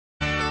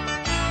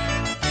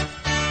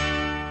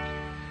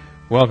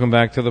Welcome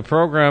back to the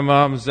program.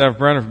 I'm Zev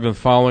Brenner. If you've been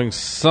following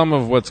some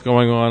of what's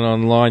going on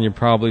online, you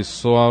probably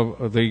saw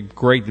the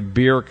great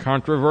beer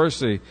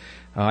controversy.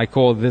 I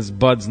call it This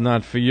Bud's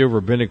Not For You.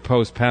 Rabbinic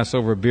Post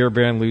Passover beer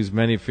ban leaves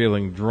many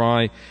feeling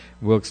dry.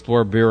 We'll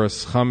explore beer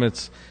as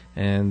chametz.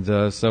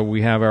 And so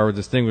we have our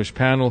distinguished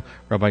panel.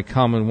 Rabbi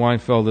Kalman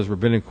Weinfeld is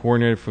Rabbinic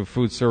Coordinator for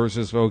Food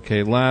Services for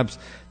OK Labs.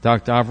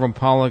 Dr. Avram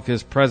Pollack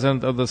is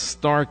President of the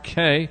Star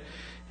K.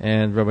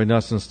 And Rabbi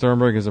Nassim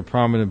Sternberg is a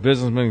prominent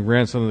businessman,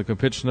 grandson of the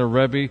Kapitchner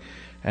Rebbe,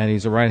 and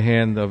he's the right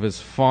hand of his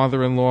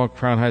father-in-law,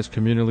 Crown Heights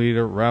community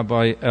leader,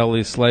 Rabbi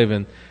Eli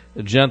Slavin.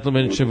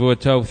 Gentlemen, Shavua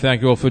Tov,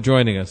 thank you all for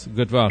joining us.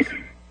 Good luck.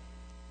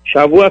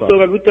 Shavua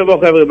Tov, good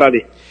Tov,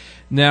 everybody.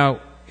 Now,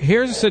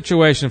 here's a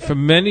situation. For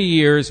many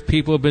years,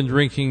 people have been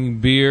drinking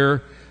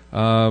beer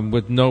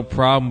with no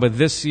problem, but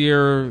this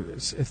year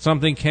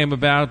something came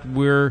about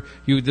where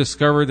you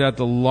discovered that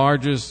the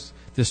largest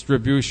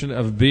distribution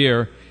of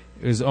beer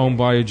is owned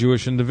by a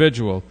Jewish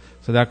individual.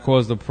 So that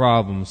caused a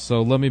problem.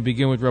 So let me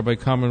begin with Rabbi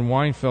Kalman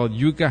Weinfeld.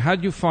 How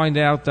did you find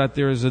out that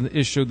there is an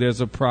issue,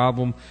 there's a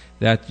problem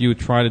that you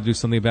try to do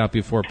something about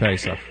before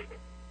Pesach?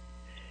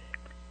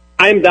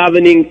 I'm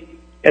davening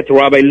at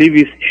Rabbi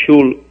Levy's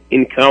shul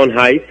in Crown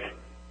Heights.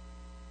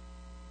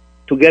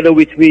 Together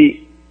with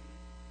me,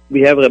 we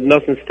have Rabbi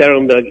Nassim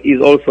Sternberg.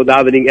 He's also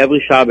davening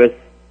every Shabbos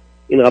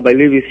in Rabbi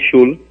Levy's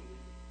shul.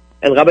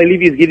 And Rabbi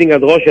Levy is giving a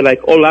drosha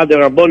like all other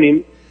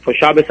Rabbonim for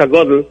Shabbos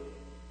HaGodel,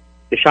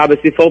 the Shabbos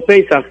before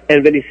Pesach,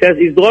 and when he says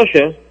his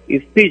drosha,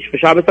 his speech for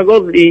Shabbos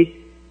HaGodel, he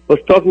was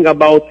talking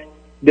about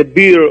the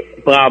beer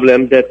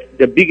problem, that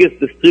the biggest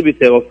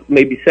distributor of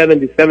maybe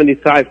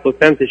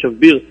 70-75% of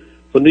beer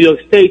for New York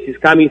State is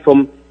coming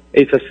from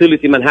a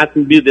facility,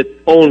 Manhattan Beer, that's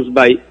owned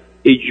by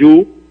a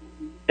Jew.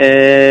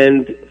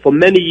 And for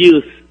many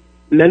years,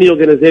 many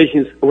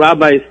organizations,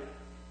 rabbis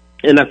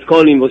and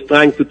Askonim was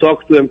trying to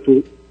talk to him,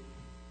 to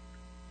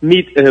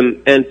meet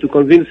him, and to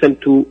convince him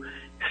to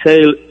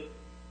sell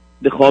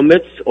the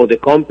chometz or the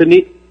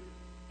company,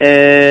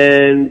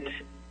 and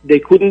they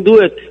couldn't do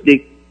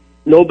it.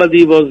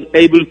 Nobody was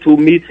able to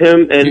meet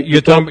him and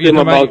talk to him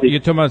about it. You're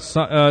talking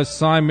about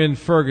Simon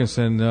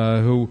Ferguson,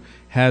 who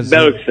has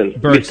Bergson,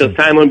 Mr.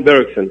 Simon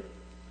Bergson.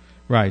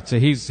 Right. So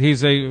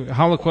he's a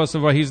Holocaust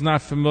survivor. He's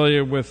not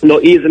familiar with. No,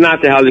 he's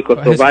not a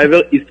Holocaust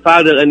survivor. His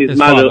father and his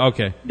mother,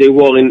 okay, they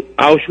were in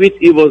Auschwitz.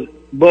 He was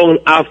born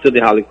after the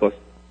Holocaust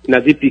in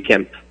a ZP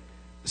camp.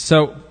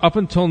 So up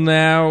until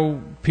now,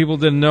 people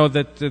didn't know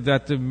that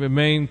the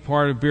main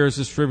part of beers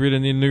distributed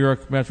in the New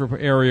York metro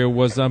area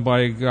was done by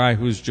a guy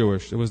who's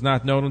Jewish. It was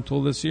not known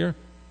until this year?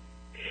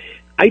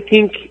 I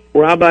think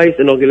rabbis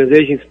and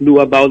organizations knew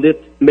about it.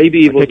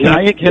 Maybe it was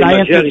not. Can I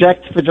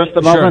interject for just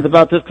a moment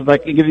about this? Because I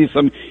can give you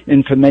some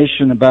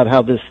information about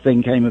how this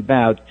thing came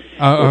about.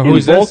 Who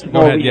is this?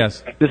 Go ahead,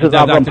 yes. This is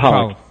Avram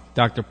Pollack.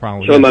 Dr.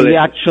 Pollack.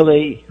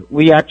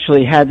 We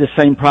actually had the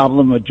same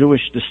problem, a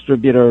Jewish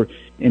distributor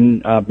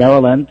in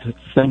Maryland,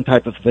 same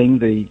type of thing.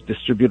 They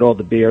distribute all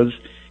the beers.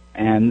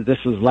 And this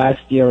was last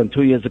year and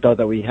 2 years ago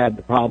that we had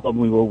the problem.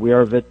 We were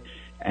aware of it.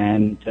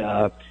 And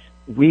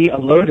we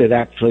alerted,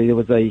 actually. There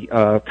was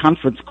a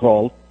conference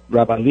call.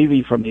 Rabbi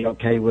Levy from the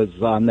OK was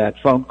on that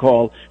phone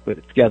call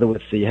together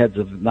with the heads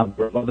of a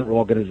number of other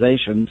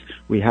organizations.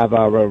 We have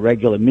our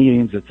regular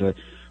meetings. It's an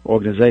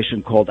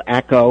organization called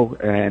ACO,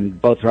 and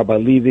both Rabbi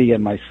Levy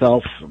and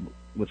myself,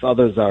 with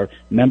others, are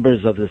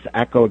members of this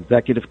ACO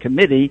executive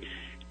committee.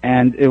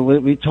 And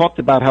we talked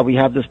about how we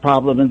have this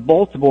problem in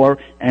Baltimore,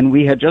 and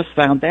we had just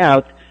found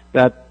out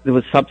that there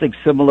was something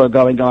similar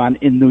going on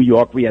in New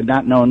York. We had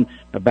not known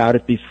about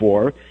it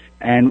before.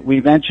 And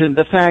we mentioned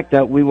the fact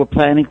that we were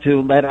planning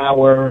to let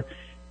our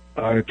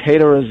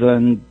caterers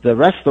and the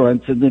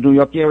restaurants in the New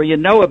York area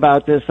know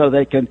about this so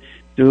they can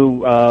do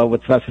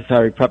what's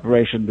necessary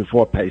preparation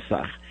before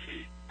Pesach.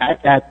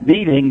 At that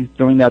meeting,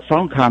 during that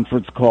phone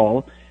conference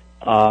call,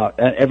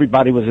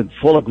 everybody was in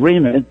full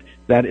agreement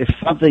that if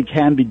something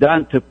can be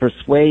done to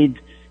persuade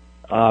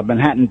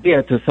Manhattan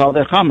Beer to sell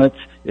their chametz,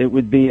 it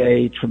would be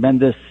a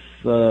tremendous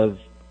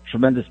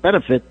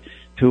benefit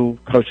to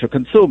kosher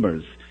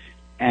consumers.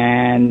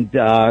 And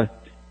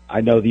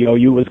I know the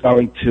OU was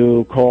going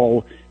to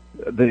call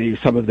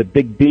some of the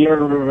big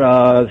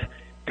beer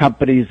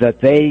companies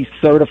that they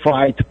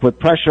certified to put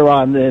pressure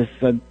on this,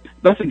 and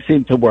nothing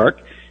seemed to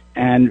work.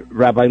 And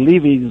Rabbi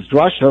Levy's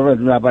drasha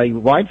and Rabbi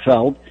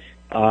Weinfeld,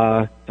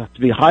 to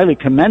be highly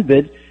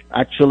commended,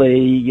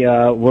 actually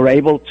were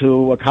able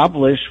to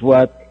accomplish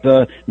what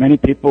many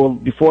people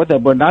before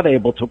them were not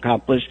able to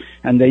accomplish,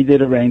 and they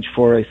did arrange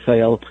for a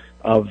sale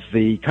of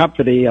the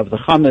company, of the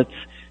chametz,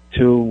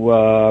 to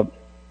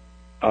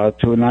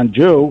a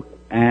non-Jew.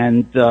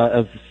 And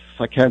as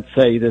I can't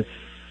say this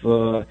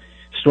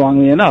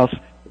strongly enough,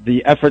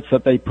 the efforts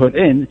that they put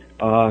in,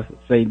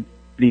 they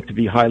need to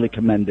be highly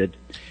commended.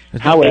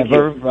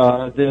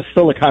 However, there's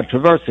still a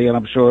controversy, and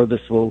I'm sure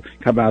this will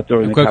come out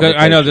during the conversation.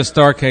 I know the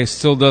Star case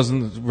still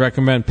doesn't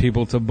recommend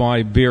people to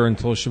buy beer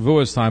until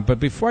Shavuos time,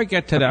 but before I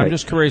get to that, I'm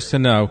just curious to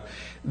know,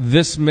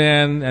 this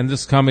man and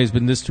this company has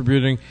been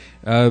distributing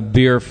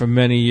beer for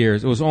many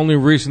years. It was only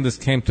recent this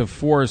came to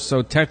force.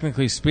 So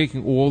technically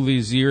speaking, all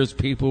these years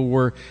people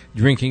were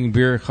drinking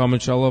beer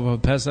Chametz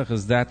Shalav Pesach.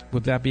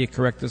 Would that be a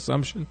correct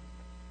assumption?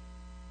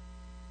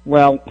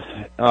 Well,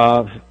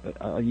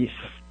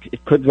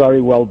 it could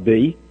very well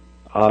be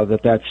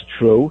that's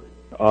true,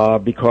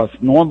 because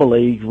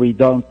normally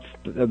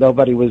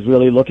nobody was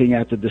really looking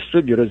at the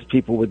distributors.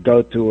 People would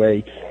go to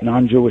a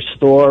non-Jewish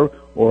store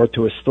or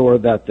to a store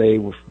that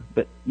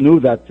knew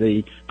that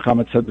the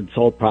chametz had been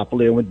sold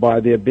properly and would buy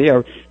their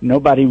beer.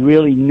 Nobody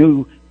really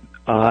knew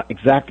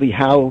exactly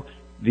how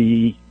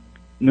the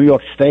New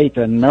York State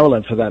and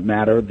Maryland, for that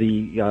matter,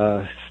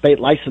 the state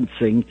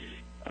licensing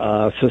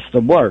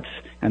system works.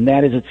 And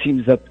that is, it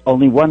seems that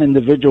only one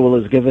individual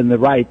is given the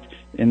right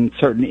in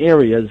certain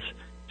areas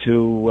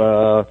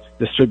to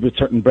distribute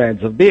certain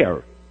brands of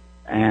beer.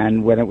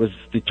 And when it was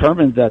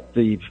determined that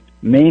the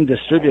main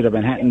distributor,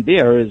 Manhattan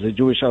Beer, is a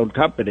Jewish-owned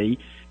company,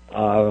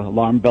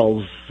 Alarm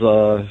Bells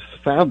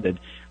founded,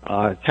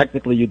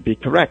 technically you'd be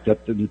correct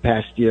that in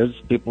past years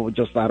people were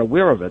just not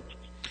aware of it.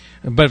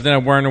 But if they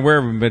weren't aware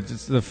of it, but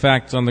the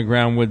facts on the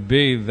ground would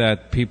be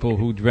that people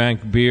who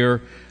drank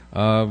beer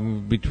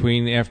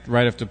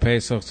right after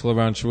Pesach till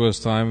around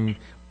Shavuos time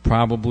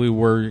probably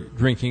were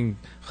drinking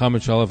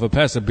Chametz Shalav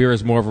Pesach. Beer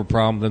is more of a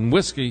problem than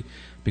whiskey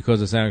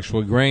because it's an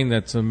actual grain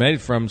that's made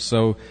from,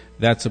 so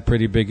that's a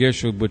pretty big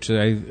issue, which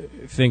I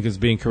think is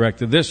being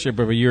corrected this year,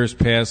 but for years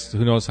past,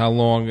 who knows how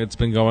long it's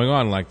been going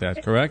on like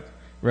that, correct?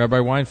 Rabbi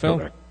Weinfeld?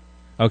 Correct.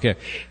 Okay.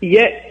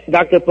 Yeah,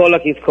 Dr.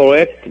 Pollack is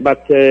correct,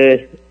 but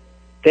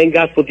thank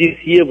God for this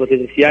year, but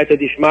it's Siyata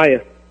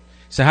Dishmaya.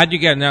 So how did you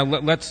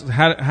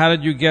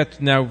get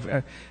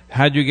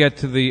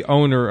to the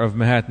owner of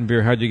Manhattan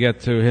Beer? How did you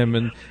get to him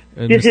and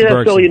this Mr. is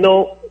Bergson? a story,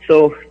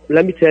 so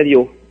let me tell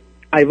you.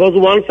 I was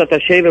once at a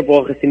Shaver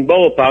Brochus in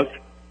Borough Park,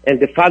 and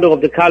the father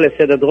of the Kale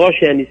said a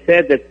droshe, and he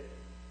said that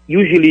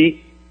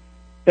usually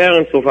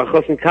parents of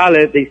Achos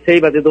Kale, they say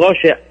by the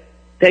droshe,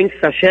 thanks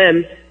to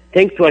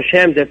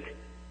Hashem that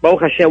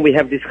Baruch Hashem we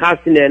have this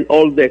chasina and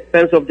all the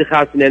expense of the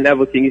chasina and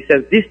everything. He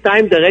says, this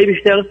time the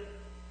Rebishter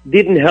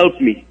didn't help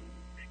me.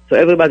 So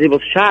everybody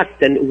was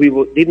shocked, and we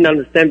didn't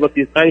understand what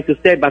he's trying to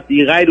say, but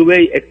he right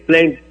away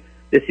explained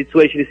the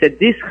situation. He said,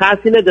 this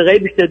chasina, the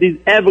Rebishter did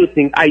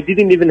everything. I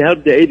didn't even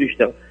help the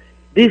Rebishter.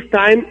 This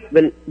time,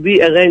 when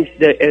we arranged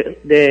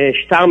the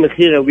Shtar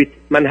Mechira with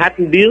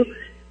Manhattan Beer,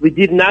 we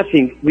did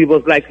nothing. We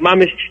was like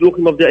Mamesh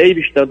Shluchim of the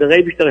Eibishter. The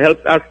Eibishter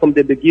helped us from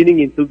the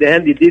beginning until the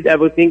end. He did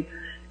everything.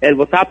 And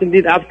what happened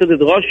after the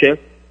droshe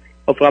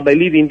of Rabbi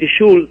Levi in the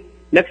shul,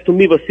 next to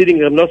me was sitting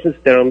Reb Nosson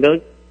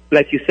Sternberg.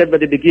 Like you said by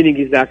the beginning,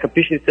 he's the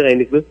Akapishnitzer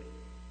Einikl,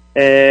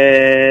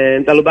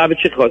 and the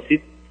Lubavitcher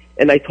Chosid.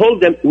 And I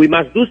told them, we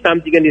must do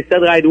something, and he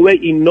said right away,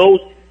 he knows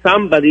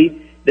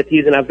somebody that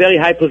is in a very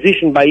high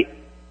position by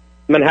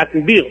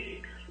Manhattan Beer.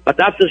 But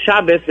after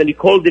Shabbos, when he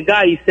called the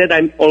guy, he said,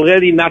 I'm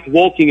already not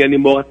working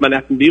anymore at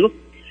Manhattan Beer.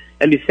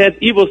 And he said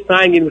he was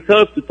trying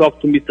himself to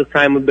talk to Mr.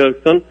 Simon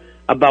Bergson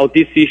about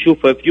this issue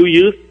for a few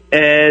years,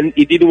 and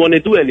he didn't want to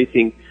do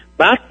anything.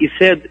 But he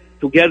said,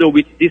 together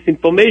with this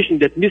information,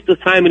 that Mr.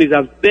 Simon is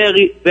a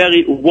very,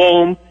 very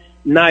warm,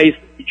 nice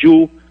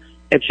Jew,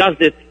 and just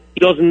that he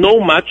doesn't know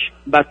much,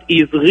 but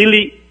he's a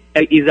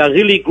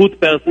really good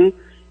person.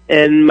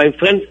 And my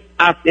friend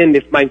asked him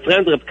if my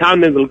friend Reb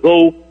Kalman will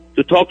go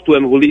to talk to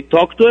him. Will he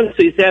talk to him?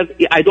 So he said,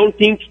 I don't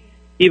think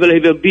he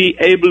will be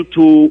able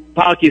to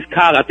park his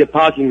car at the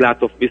parking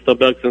lot of Mr.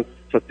 Bergson's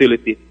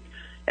facility.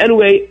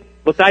 Anyway,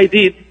 what I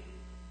did,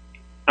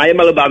 I am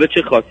a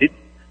Lubavitcher Chosid,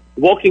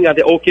 working at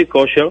the OK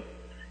Kosher,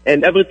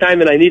 and every time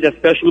when I need a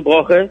special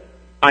broche,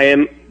 I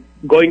am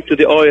going to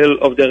the oil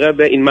of the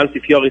Rebbe in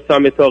Montefiore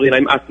Cemetery, and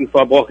I'm asking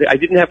for a broche. I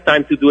didn't have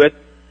time to do it.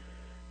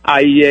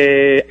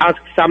 I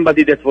asked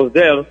somebody that was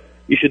there,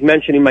 you should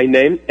mention in my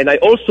name. And I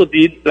also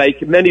did,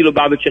 like many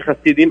Lubavitcher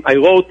Hasidim, I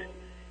wrote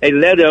a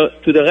letter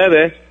to the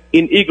Rebbe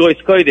in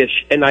Igrois Kodesh,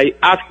 and I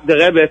asked the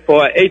Rebbe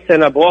for a Eitz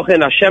and a Broche,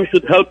 and Hashem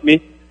should help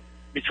me,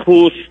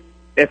 because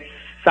it's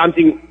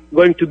something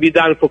going to be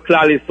done for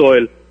Klal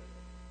Yisrael.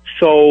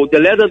 So the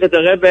letter that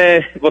the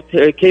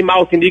Rebbe came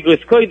out in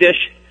Igrois Kodesh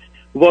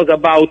was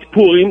about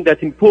Purim,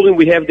 that in Purim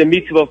we have the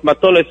mitzvah of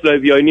Matones Lo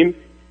Evyonim,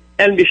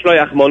 and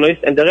Bishloach Monos,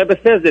 and the Rebbe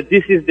says that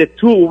this is the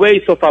two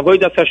ways of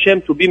Avodas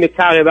Hashem to be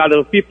Mekarev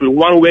other people.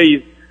 One way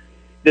is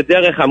the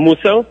Derech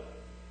HaMusar,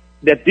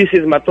 that this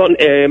is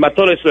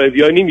Matones Lo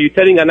Evyonim. You're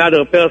telling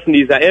another person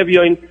he's a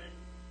Evyon,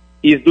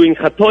 he's doing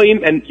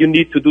Chatoim, and you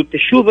need to do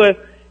Teshuvah,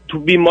 to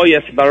be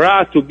Moyes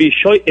Bara, to be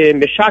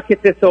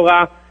Meshaket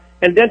Tesorah,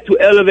 and then to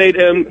elevate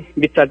him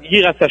Mitzad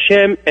Yiras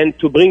Hashem, and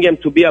to bring him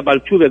to be a Bal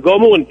Tshuva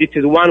Gomur, and this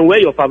is one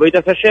way of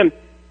Avodas Hashem.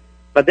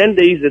 But then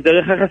there is the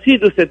Derech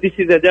HaChasidus, that this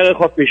is the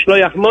Derech of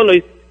Mishloach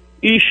Monos,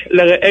 Ish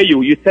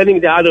L'Re'eyu. You're telling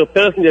the other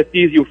person that he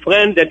is your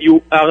friend, and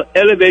you are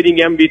elevating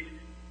him with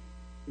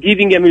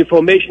giving him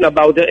information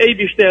about the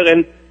Eibishter,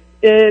 and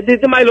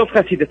the mile of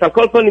Hasidus. I'll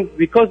call upon him,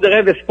 because the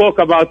Rebbe spoke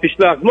about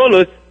Mishloach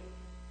Monos,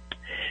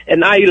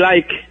 and I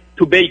like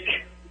to bake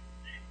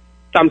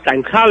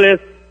sometimes chales,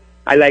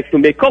 I like to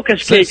make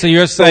kokesh cakes. So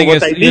you're saying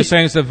you're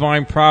saying it's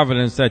divine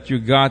providence that you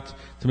got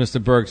to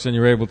Mr. Burks and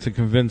you're able to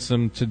convince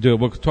him to do it.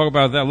 We'll talk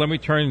about that. Let me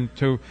turn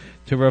to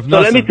Rav Nosson. So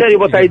let me tell you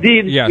what I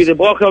did yes. with the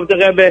bracha of the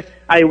Rebbe.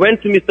 I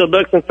went to Mr.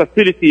 Bergson's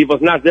facility. He was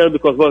not there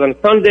because it was on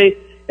Sunday.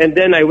 And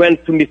then I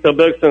went to Mr.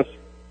 Bergson's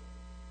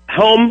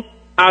home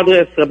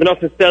address. Rav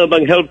Nosson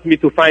Sternberg helped me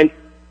to find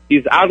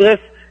his address.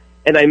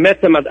 And I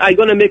met him. I'm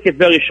going to make it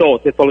very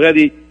short. It's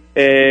already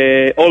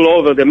all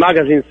over the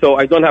magazine, so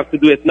I don't have to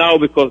do it now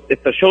because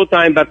it's a short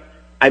time. But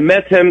I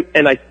met him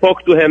and I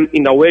spoke to him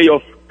in a way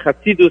of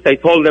Chassidus. I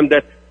told him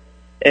that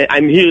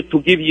I'm here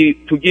to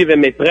give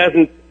him a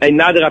present,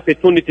 another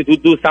opportunity to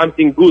do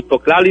something good for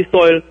Klal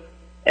Yisrael.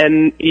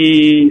 And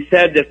he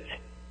said that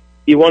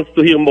he wants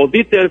to hear more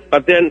details,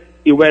 but then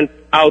he went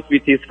out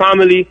with his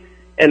family,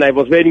 and I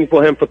was waiting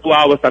for him for 2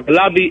 hours at the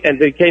lobby, and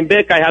they came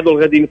back. I had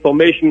already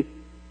information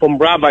from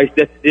rabbis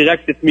that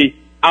directed me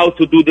how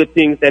to do the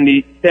things, and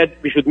he said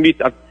we should meet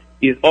at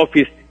his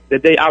office the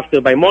day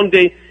after by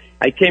Monday.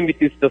 I came with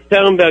Mr.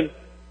 Sternberg.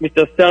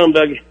 Mr.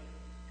 Sternberg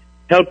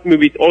helped me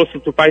with also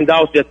to find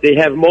out that they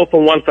have more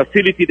than one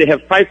facility. They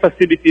have 5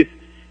 facilities.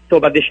 So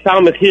by the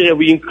Shtar Mechire,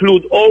 we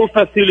include all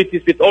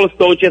facilities with all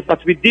storages,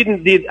 but we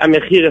didn't did a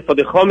Mechire for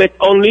the Chomet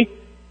only.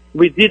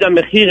 We did a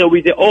Mechire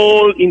with the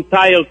whole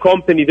entire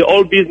company. The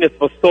whole business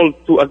was sold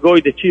to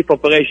Agoy, the chief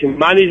operation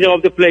manager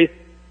of the place.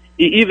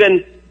 He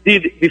even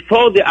did,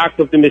 before the act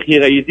of the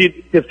Mechire, he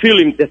did the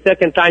film the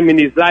second time in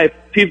his life,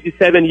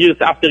 57 years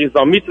after his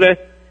bar mitzvah.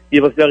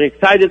 He was very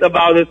excited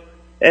about it.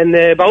 And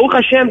Baruch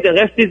Hashem, the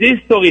rest is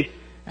history.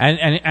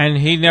 And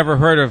he never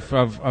heard of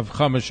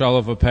Chumash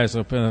Olav or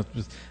Pesach,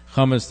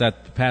 Chumash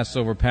that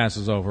Passover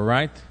passes over,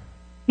 right?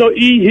 No,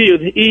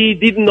 he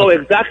didn't know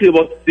exactly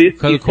what this.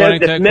 Because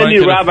according to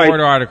the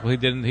Ford article, he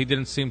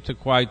didn't seem to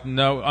quite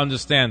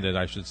understand it,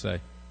 I should say.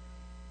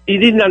 He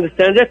didn't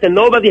understand that, and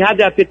nobody had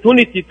the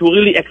opportunity to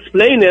really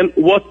explain him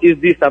what is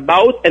this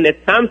about, and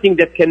it's something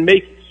that can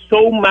make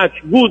so much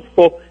good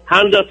for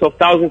hundreds of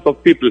thousands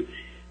of people.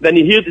 When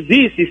he hears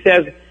this, he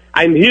says,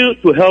 I'm here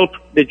to help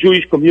the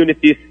Jewish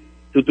communities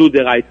to do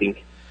the right thing.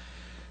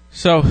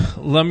 So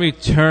let me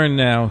turn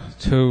now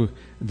to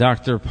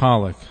Dr.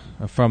 Pollack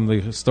from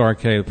the Star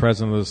K, the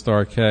president of the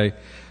Star K.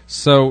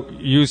 So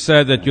you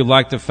said that you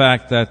liked the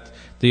fact that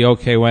the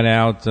OK went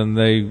out and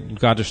they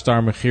got a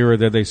Shtar Mechira,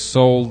 that they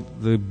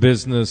sold the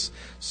business,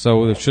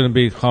 so there shouldn't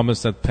be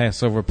hummus that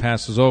Passover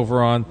passes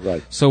over on.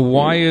 Right. So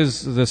why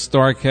is the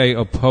Star K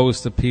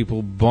opposed to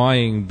people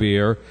buying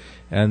beer?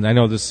 And I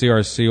know the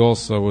CRC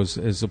also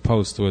is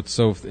opposed to it.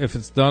 So if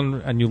it's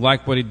done and you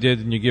like what he did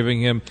and you're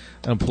giving him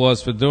an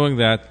applause for doing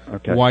that,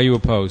 okay, why are you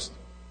opposed?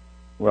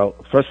 Well,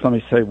 first let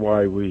me say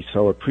why we're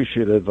so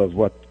appreciative of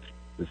what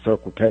the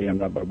Circle K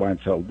and Rabbi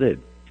Weinfeld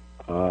did.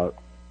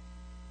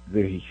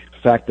 The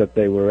fact that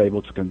they were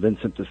able to convince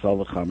him to sell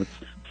the chametz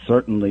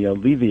certainly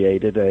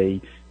alleviated a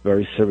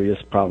very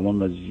serious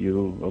problem, as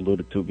you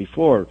alluded to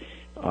before,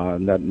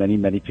 that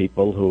many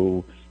people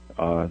who,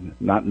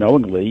 not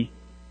knowingly,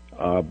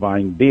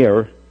 buying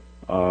beer,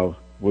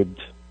 would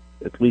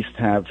at least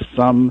have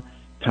some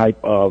type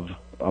of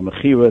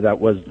mechira that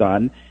was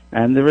done,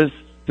 and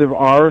there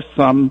are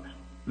some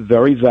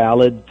very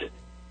valid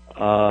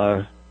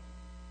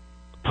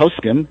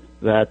poskim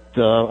that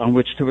on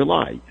which to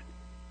rely.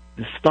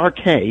 The Star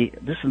K,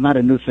 this is not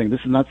a new thing. This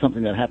is not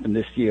something that happened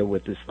this year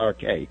with the Star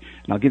K.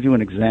 And I'll give you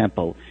an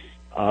example.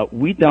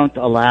 We don't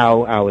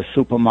allow our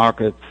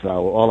supermarkets,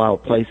 all our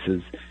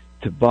places,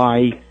 to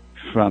buy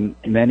from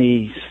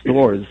many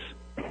stores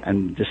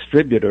and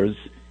distributors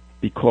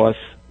because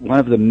one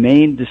of the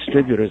main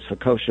distributors for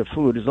kosher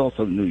food is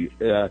also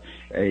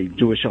a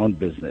Jewish-owned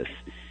business.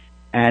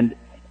 And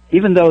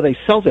even though they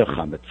sell their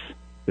chametz,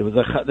 there's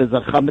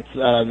a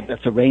chametz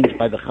that's arranged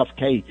by the Chav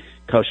K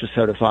kosher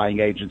certifying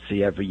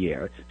agency every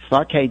year.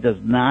 Star K does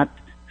not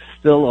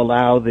still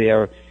allow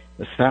their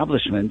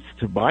establishments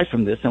to buy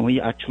from this, and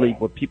we actually,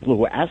 with people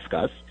who ask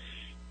us,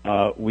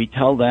 we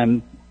tell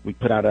them, we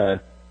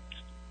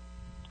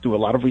do a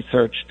lot of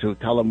research to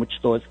tell them which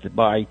stores to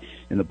buy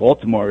in the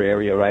Baltimore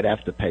area right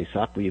after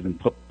Pesach. We even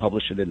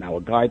publish it in our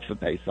guide for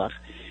Pesach.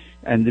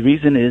 And the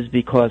reason is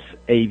because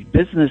a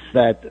business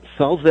that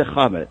sells their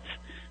chametz,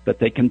 that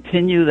they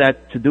continue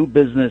to do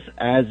business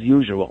as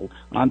usual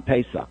on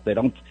Pesach. They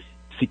don't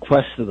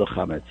sequester the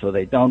chametz, so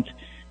they don't.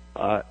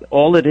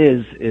 All it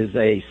is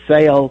a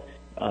sale.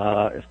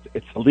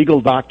 It's a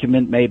legal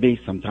document, maybe.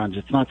 Sometimes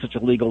it's not such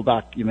a legal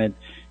document.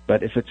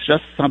 But if it's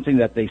just something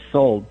that they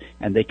sold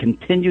and they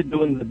continue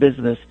doing the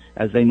business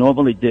as they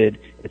normally did,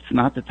 it's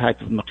not the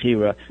type of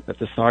mechira that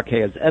the Star K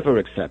has ever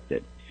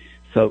accepted.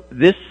 So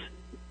this,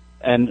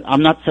 and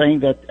I'm not saying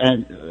that,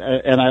 and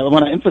I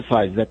want to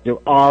emphasize that there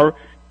are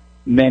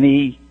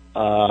many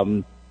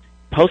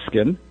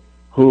poskim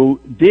who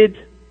did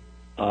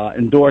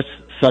endorse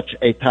such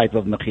a type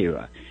of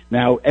mechira.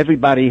 Now,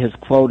 everybody has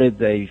quoted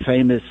the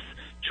famous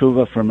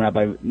tshuva from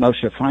Rabbi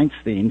Moshe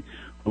Feinstein,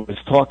 who was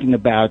talking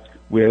about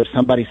where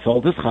somebody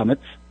sold his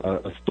chametz,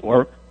 a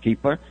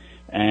storekeeper,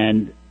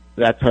 and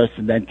that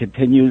person then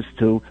continues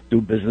to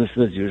do business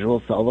as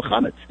usual, sell the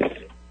chametz.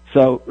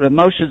 So Rav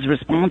Moshe's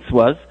response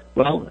was,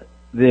 well,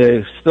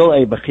 there's still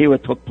a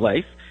bechira took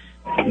place.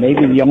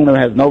 Maybe the owner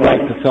has no right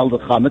to sell the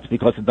chametz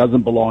because it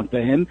doesn't belong to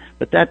him,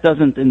 but that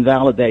doesn't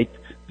invalidate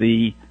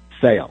the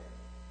sale.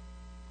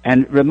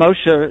 And Rav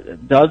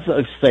Moshe does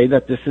say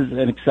that this is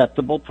an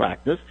acceptable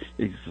practice.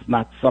 It's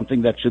not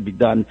something that should be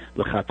done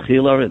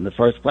l'chatchila in the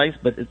first place,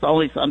 but it's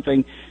only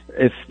something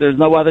if there's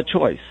no other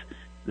choice.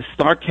 The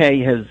Star K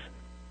has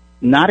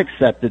not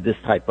accepted this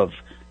type of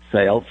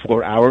sale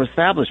for our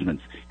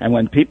establishments. And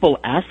when people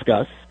ask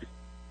us,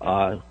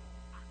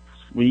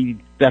 we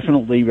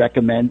definitely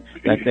recommend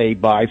that they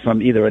buy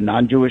from either a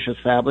non-Jewish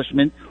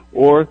establishment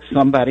or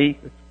somebody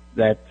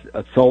that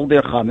sold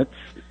their chametz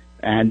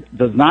and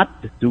does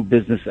not do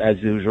business as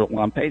usual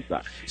on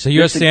Pesach. So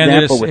you're saying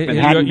example with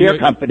Manhattan Beer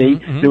Company,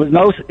 there was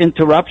no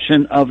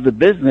interruption of the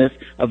business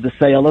of the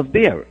sale of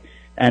beer.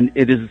 And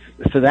it is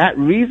for that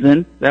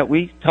reason that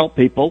we tell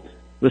people,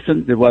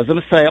 listen, there wasn't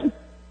a sale.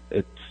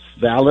 It's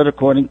valid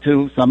according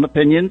to some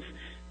opinions.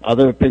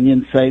 Other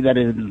opinions say that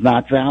it is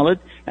not valid.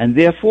 And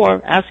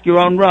therefore, ask your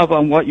own Rav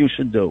on what you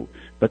should do.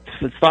 But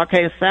for Star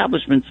K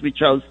establishments, we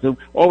chose to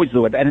always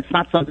do it. And it's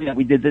not something that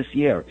we did this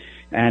year.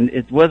 And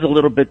it was a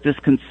little bit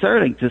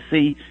disconcerting to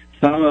see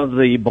some of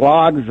the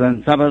blogs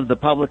and some of the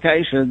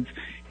publications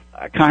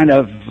kind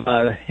of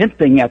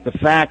hinting at the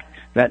fact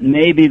that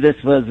maybe this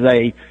was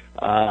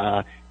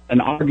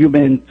an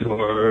argument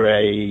or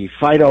a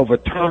fight over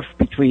turf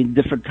between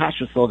different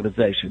kashrus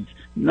organizations.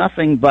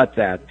 Nothing but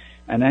that.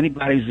 And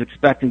anybody who's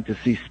expecting to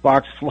see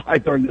sparks fly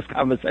during this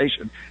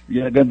conversation,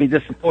 you're going to be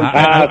disappointed.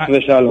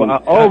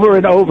 Over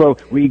and over,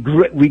 we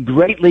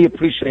greatly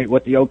appreciate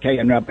what the OK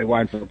and Rabbi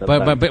Weinfeld have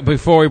done. But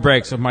before we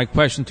break, so my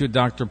question to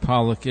Dr.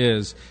 Pollack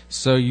is,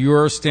 so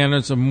your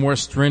standards are more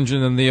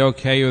stringent than the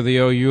OK or the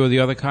OU or the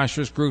other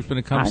kashrus groups when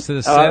it comes to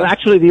the sale?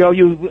 Actually, the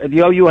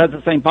OU has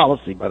the same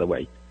policy, by the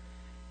way.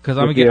 Because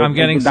I'm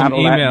getting some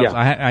emails.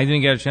 I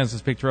didn't get a chance to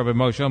speak to Rabbi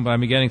Moshe, but I'm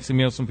getting some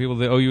emails from people.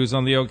 The OU is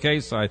on the OK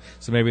side,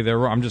 so maybe they're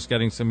wrong. I'm just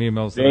getting some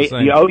emails.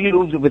 The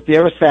OU, with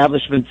their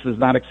establishments, does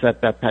not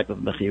accept that type of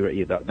mechira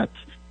either.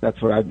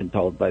 That's what I've been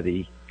told by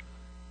the.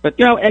 But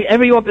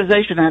every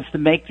organization has to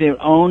make their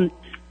own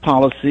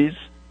policies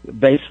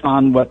based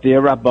on what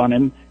their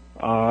rabbanim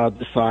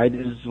decide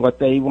is what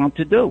they want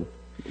to do.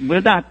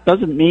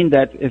 Doesn't mean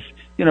that if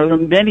there are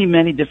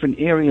many different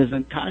areas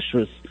in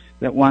kashrus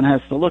that one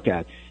has to look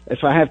at.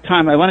 If I have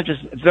time, I want to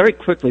just very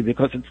quickly,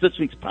 because it's this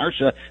week's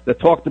parsha that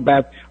talked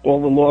about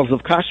all the laws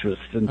of kashrus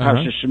and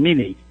parsha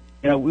Shemini.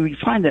 We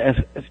find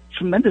a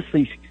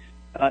tremendously,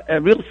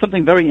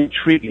 something very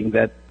intriguing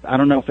that I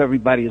don't know if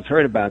everybody has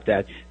heard about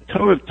that. The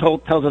Torah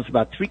tells us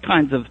about three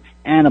kinds of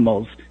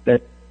animals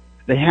that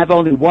they have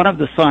only one of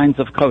the signs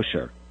of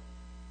kosher.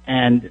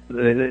 And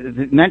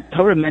the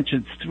Torah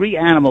mentions three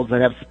animals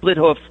that have split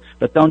hoofs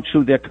but don't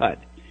chew their cud.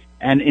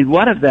 And in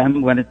one of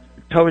them, when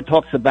Torah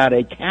talks about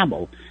a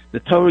camel, the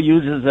Torah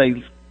uses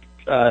a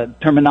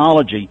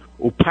terminology,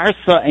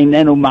 uparsa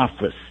einenu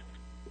mafris.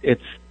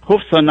 Its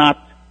hoofs are not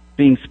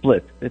being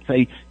split. It's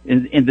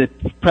in the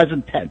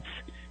present tense.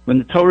 When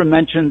the Torah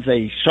mentions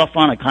a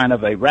shofan, a kind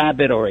of a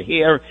rabbit or a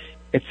hare,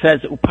 it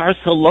says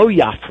uparsa lo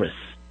yafris.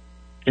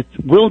 It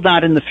will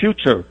not in the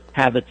future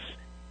have its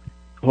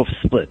hoofs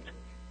split.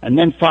 And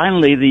then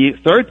finally, the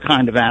third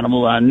kind of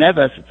animal,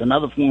 neves, it's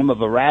another form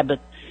of a rabbit.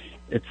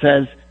 It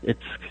says it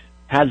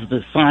has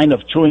the sign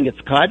of chewing its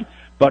cud,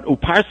 but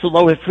uparsa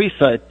lo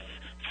hefrisa, its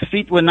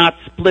feet were not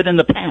split in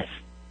the past.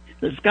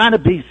 There's got to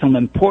be some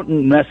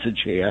important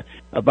message here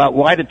about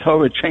why the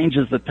Torah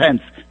changes the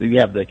tense. You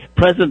have the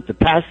present, the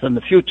past, and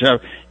the future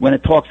when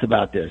it talks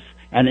about this.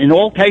 And in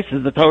all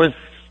cases, the Torah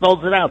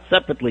spells it out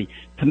separately.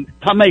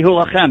 Tamei hu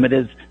lachem, it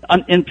is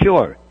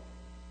impure.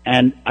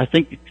 And I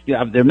think there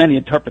are many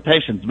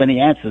interpretations,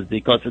 many answers,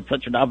 because it's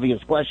such an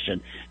obvious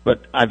question.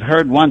 But I've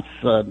heard once,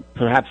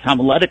 perhaps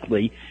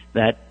homiletically,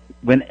 that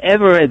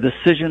whenever a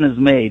decision is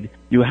made,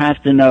 you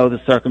have to know the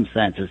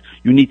circumstances.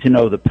 You need to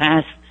know the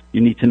past,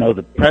 you need to know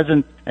the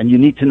present, and you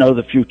need to know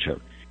the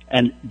future.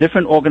 And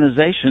different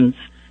organizations,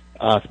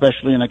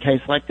 especially in a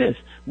case like this,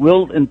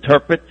 will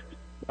interpret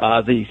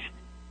these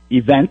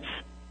events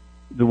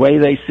the way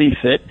they see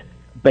fit,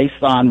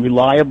 based on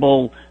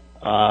reliable,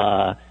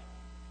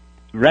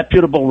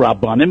 reputable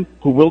rabbanim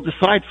who will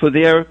decide for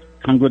their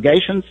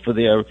congregations, for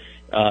their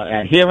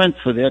adherents,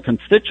 for their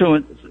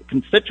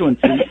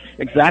constituencies,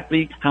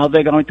 exactly how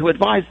they're going to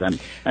advise them.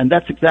 And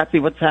that's exactly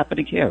what's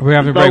happening here. We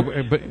have to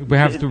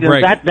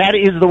break. That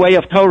is the way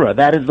of Torah.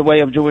 That is the way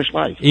of Jewish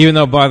life. Even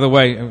though, by the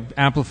way,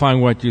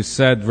 amplifying what you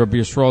said, Rabbi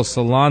Yisrael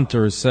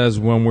Salanter says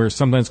when we're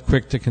sometimes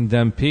quick to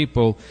condemn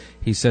people,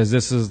 he says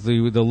this is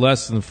the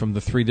lesson from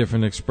the three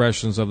different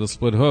expressions of the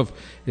split hoof,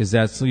 is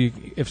that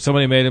if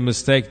somebody made a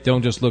mistake,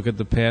 don't just look at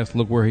the past,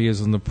 look where he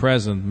is in the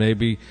present.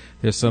 Maybe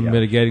there's some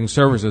mitigating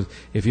services.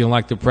 If you don't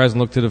like the present,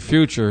 look to the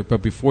future.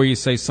 But before you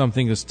say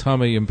something is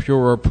tummy impure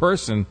or a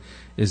person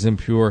is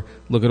impure,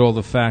 look at all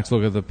the facts,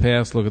 look at the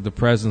past, look at the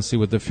present, see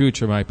what the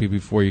future might be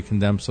before you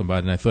condemn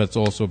somebody. And I thought that's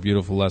also a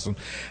beautiful lesson.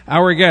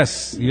 Our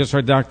guest, you just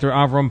heard Dr.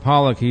 Avram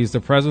Pollack. He's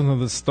the president of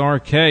the Star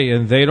K,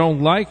 and they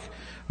don't like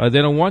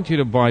They don't want you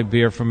to buy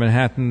beer from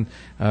Manhattan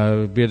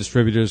beer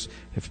distributors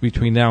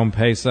between now and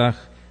Pesach.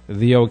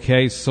 The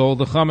OK sold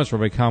the chametz.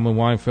 Rabbi Kalman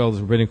Weinfeld is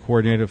rabbinic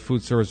coordinator of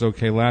Food Service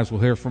OK Labs.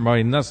 We'll hear from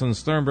Rabbi Nosson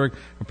Sternberg,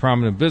 a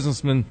prominent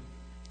businessman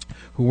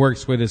who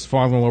works with his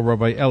father-in-law,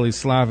 Rabbi Eli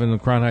Slav, in the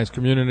Crown Heights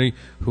community,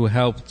 who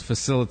helped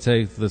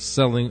facilitate the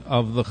selling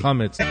of the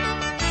chametz.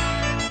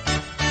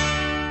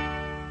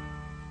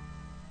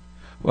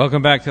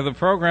 Welcome back to the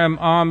program.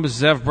 I'm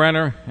Zev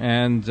Brenner,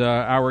 and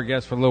our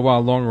guest for a little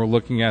while longer, we're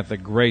looking at the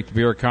great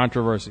beer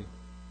controversy.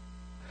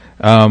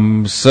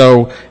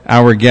 So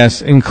our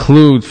guests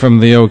include from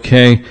the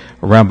OK,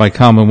 Rabbi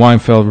Kalman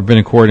Weinfeld,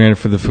 rabbinic coordinator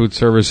for the food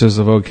services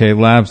of OK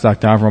Labs,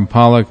 Dr. Avram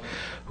Pollack,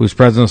 who's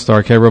president of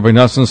Star K. Rabbi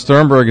Nosson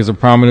Sternberg is a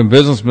prominent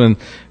businessman,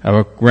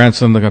 a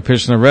grandson of the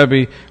Kapishna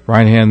Rebbe,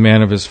 right-hand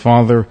man of his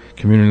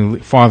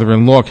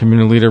father-in-law,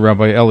 community leader,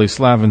 Rabbi Eli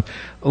Slavin.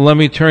 Let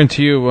me turn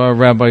to you,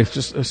 Rabbi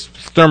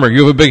Sternberg.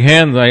 You have a big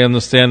hand, I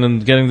understand, in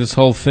getting this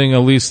whole thing, at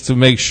least to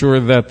make sure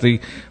that the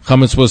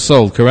chametz was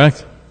sold,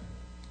 correct?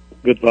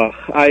 Good luck.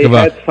 I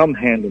had some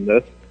hand in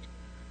this.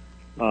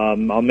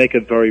 I'll make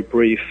it very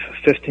brief.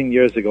 15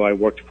 years ago, I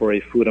worked for a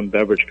food and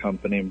beverage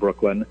company in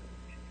Brooklyn,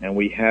 and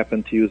we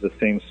happened to use the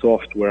same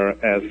software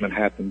as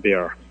Manhattan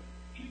Beer.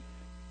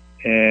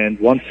 And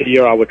once a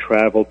year, I would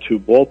travel to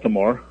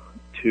Baltimore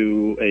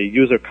to a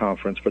user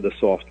conference for the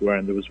software,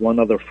 and there was one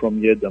other from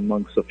Yid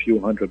amongst a few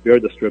hundred beer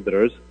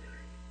distributors,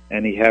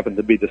 and he happened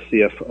to be the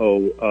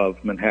CFO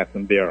of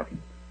Manhattan Beer.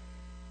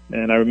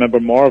 And I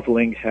remember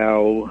marveling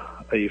how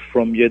a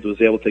From Yid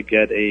was able to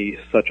get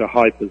such a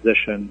high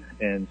position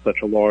in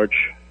such a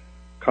large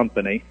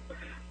company.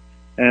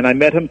 And I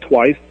met him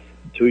twice,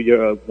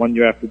 1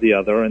 year after the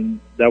other,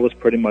 and that was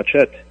pretty much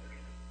it.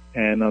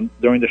 And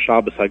during the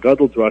Shabbos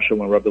HaGadol drasha,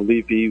 when Rabbi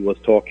Levi was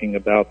talking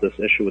about this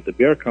issue with the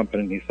beer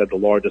company, and he said the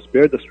largest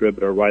beer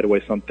distributor, right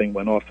away something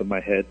went off in my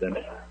head, and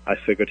I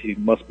figured he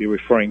must be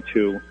referring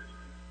to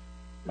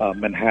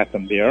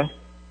Manhattan Beer.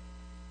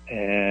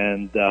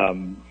 And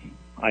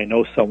I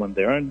know someone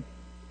there, and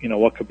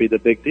what could be the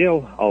big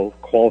deal? I'll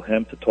call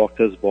him to talk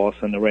to his boss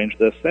and arrange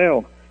their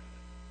sale.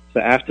 So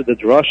after the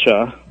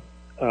drasha,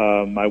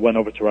 I went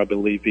over to Rabbi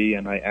Levi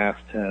and I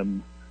asked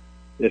him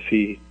if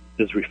he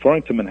is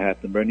referring to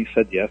Manhattan Beer, and he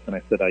said yes. And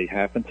I said, I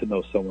happen to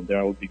know someone there.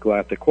 I would be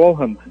glad to call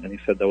him. And he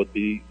said that would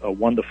be a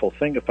wonderful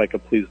thing if I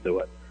could please do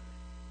it.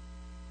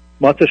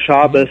 Matzah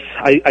Shabbos,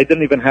 I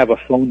didn't even have a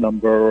phone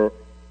number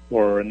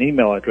or an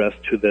email address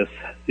to this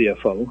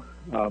CFO.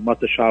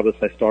 Matzah Shabbos,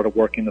 I started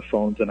working the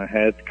phones, and I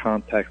had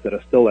contacts that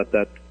are still at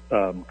that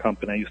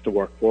company I used to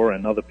work for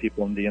and other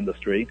people in the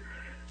industry,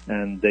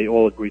 and they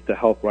all agreed to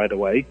help right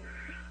away.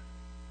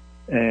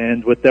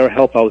 And with their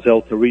help, I was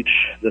able to reach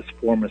this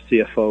former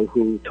CFO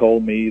who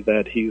told me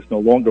that he's no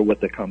longer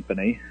with the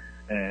company,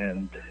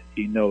 and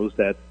he knows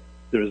that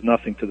there is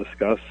nothing to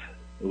discuss.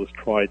 It was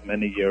tried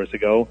many years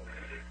ago,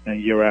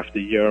 and year after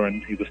year,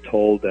 and he was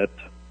told that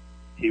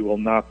he will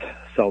not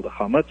sell the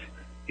chametz.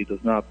 He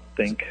does not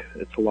think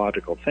it's a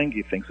logical thing.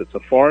 He thinks it's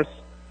a farce,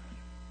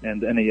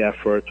 and any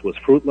effort was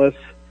fruitless.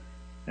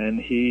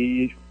 And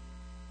he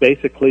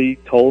basically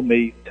told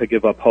me to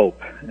give up hope.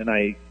 And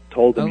I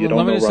told him, you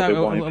don't know Rabbi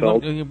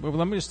Weinfeld.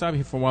 Let me just stop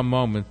you for one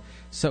moment.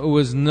 So it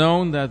was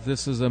known that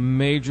this is a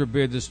major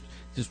beer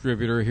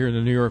distributor here in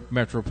the New York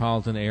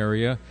metropolitan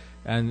area,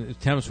 and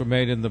attempts were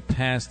made in the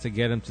past to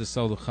get him to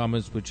sell the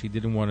chametz, which he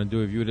didn't want to do.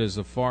 He viewed it as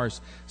a farce.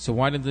 So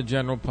why did the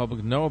general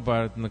public know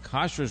about it? And the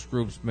kashrus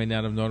groups may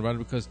not have known about it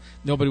because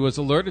nobody was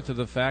alerted to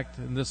the fact,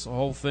 and this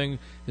whole thing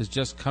is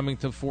just coming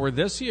to fore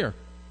this year.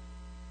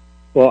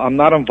 Well, I'm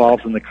not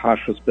involved in the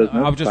kashrus business.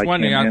 I'm just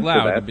wondering out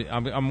loud.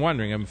 I'm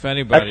wondering if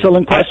anybody.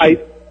 Excellent question.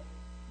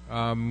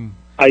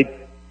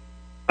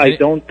 I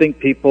don't think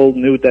people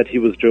knew that he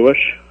was Jewish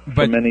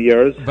for many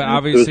years. But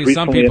obviously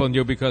some people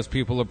knew because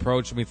people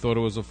approached me, thought it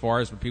was a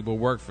farce, but people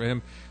worked for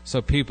him.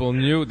 So people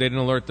knew. They didn't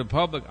alert the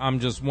public. I'm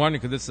just wondering,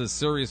 because this is a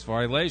serious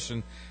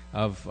violation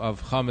of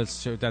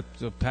chametz,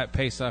 that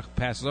Pesach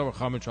passes over,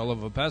 chametz all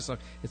over Pesach.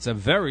 It's a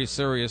very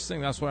serious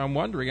thing. That's why I'm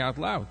wondering out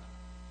loud.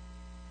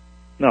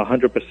 No,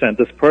 100%.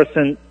 This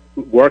person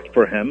worked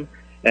for him,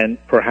 and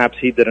perhaps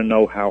he didn't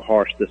know how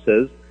harsh this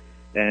is,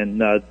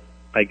 and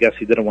I guess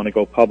he didn't want to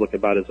go public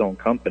about his own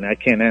company. I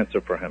can't answer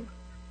for him.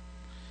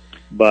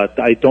 But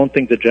I don't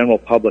think the general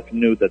public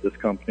knew that this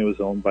company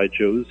was owned by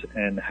Jews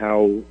and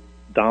how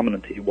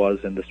dominant he was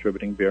in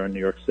distributing beer in New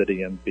York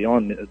City and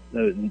beyond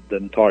the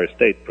entire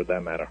state, for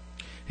that matter.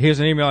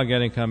 Here's an email I'm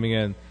getting coming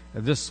in.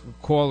 This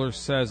caller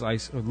says,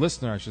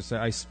 listener, I should say,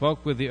 I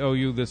spoke with the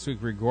OU this week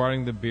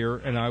regarding the beer,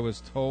 and I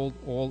was told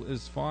all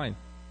is fine.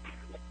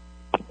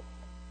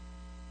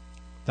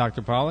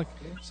 Dr. Pollack?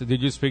 So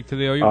did you speak to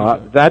the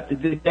OU?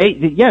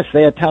 Yes,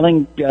 they are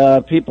telling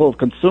people,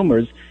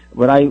 consumers,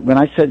 when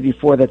I said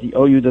before that the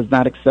OU does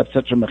not accept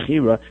such a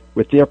mechira,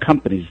 with their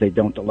companies they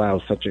don't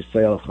allow such a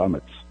sale of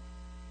chametz.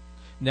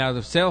 Now,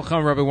 the sale of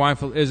chametz, Rabbi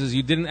Weinfeld, is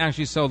you didn't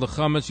actually sell the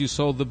chametz, you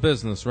sold the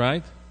business,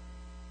 right?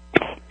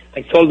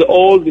 I sold the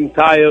all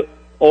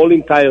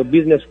entire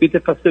business with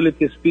the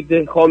facilities, with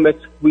the chametz,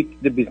 with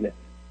the business.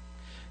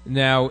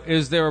 Now,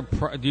 is there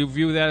do you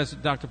view that as,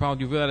 Dr. Powell,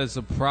 do you view that as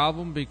a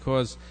problem?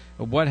 Because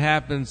what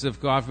happens if,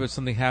 God forbid,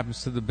 something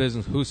happens to the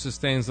business? Who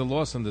sustains the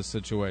loss in this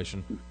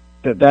situation?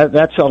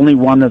 That's only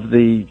one of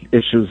the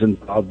issues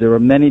involved. There are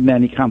many,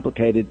 many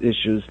complicated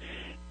issues.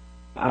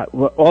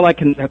 All I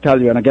can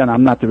tell you, and again,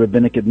 I'm not the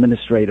rabbinic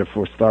administrator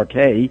for Star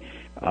K.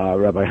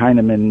 Rabbi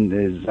Heineman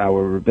is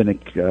our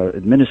rabbinic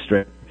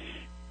administrator.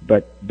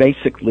 But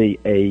basically,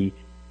 a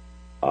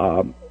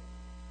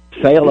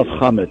sale of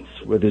chametz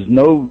where there's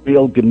no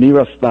real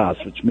gemira stas,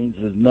 which means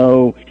there's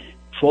no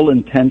full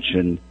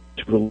intention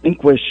to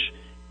relinquish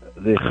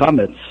the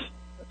chametz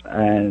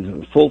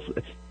and full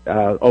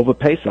over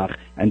Pesach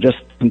and just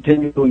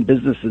continue doing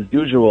business as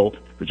usual,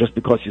 but just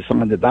because you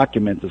signed the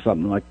document or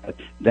something like that,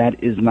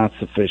 that is not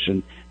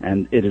sufficient.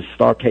 And it is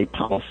Star K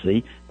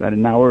policy that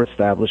in our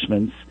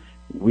establishments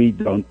we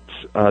don't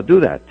do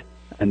that.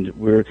 And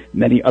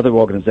many other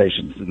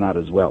organizations do not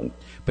as well.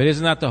 But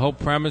isn't that the whole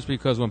premise?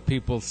 Because when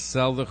people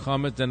sell the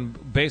chametz, then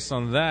based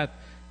on that,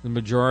 the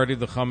majority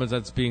of the chametz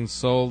that's being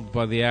sold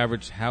by the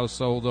average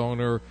household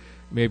owner,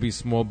 maybe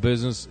small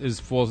business,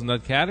 falls in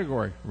that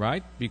category,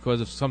 right? Because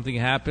if something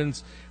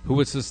happens, who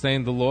would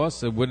sustain the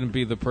loss? It wouldn't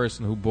be the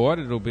person who bought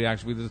it. It would be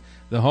actually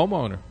the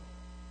homeowner.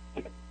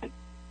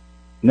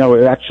 No,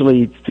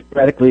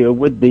 theoretically, it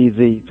would be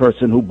the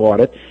person who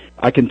bought it.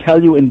 I can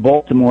tell you in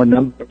Baltimore a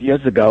number of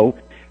years ago,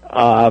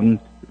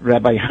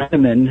 Rabbi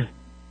Heineman,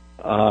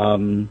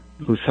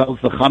 who sells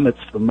the chametz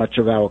for much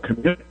of our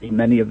community,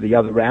 many of the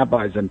other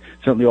rabbis, and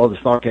certainly all the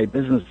Star K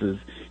businesses,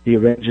 he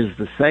arranges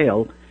the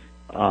sale.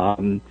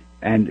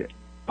 And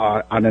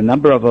on a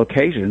number of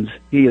occasions,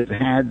 he has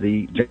had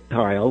the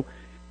Gentile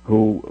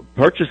who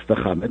purchased the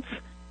chametz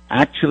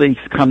actually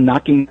come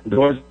knocking on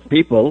doors of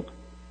people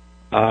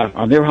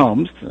on their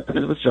homes.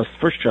 It was just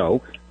for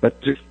show,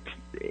 but to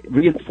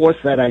reinforce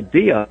that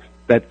idea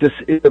that this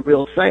is a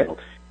real sale.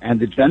 And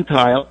the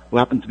Gentile, who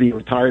happened to be a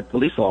retired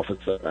police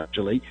officer,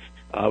 actually,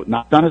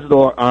 knocked on his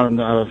door, on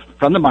a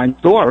friend of mine's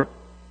door,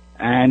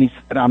 and he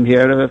said, "I'm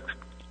here to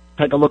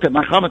take a look at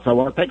my chametz. I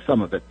want to take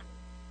some of it."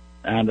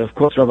 And of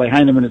course, Rabbi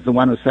Heineman is the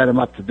one who set him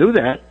up to do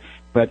that.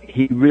 But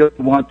he really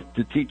wanted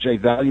to teach a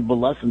valuable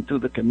lesson to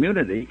the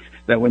community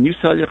that when you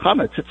sell your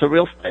chametz, it's a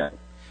real sale.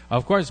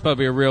 Of course, it's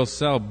probably a real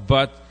sale,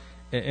 but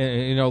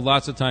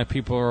lots of time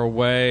people are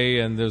away,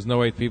 and there's no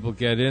way people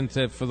get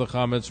into it for the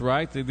chametz,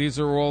 right? These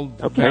are all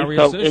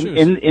various issues.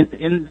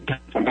 In the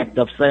contract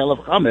of sale of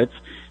chametz,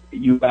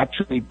 you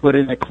actually put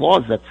in a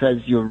clause that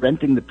says you're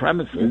renting the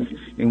premises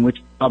in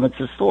which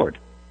chametz is stored.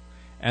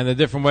 And the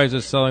different ways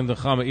of selling the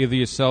chametz, either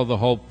you sell the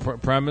whole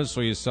premise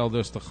or you sell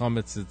just the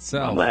chametz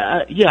itself.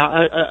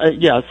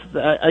 Yes,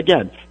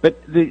 again.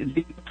 But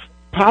the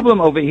problem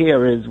over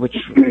here is, which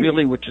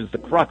is the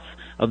crux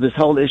of this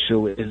whole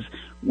issue, is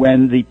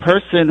when the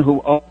person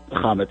who owns the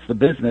chametz, the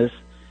business,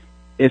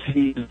 if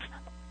he's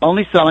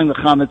only selling the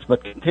chametz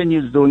but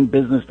continues doing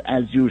business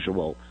as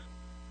usual,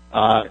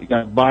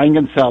 buying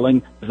and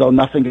selling as though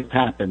nothing has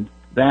happened,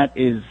 that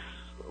is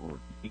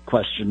the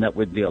question that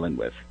we're dealing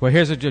with. Well,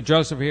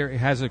 Joseph here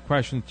has a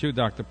question too,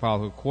 Dr.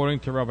 Powell. According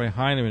to Rabbi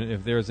Heineman,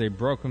 if there is a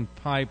broken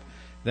pipe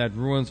that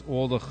ruins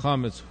all the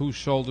chametz, who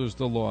shoulders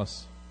the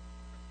loss?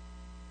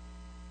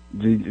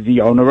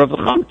 The owner of the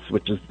chametz,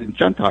 which is the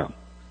Gentile.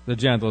 The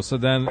Gentile. So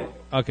then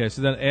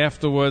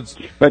afterwards,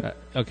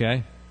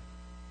 okay.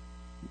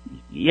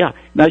 Yeah.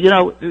 Now,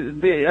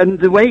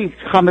 the way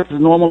chametz is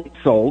normally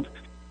sold,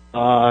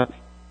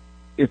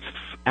 it's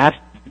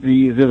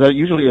there's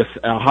usually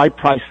a high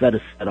price that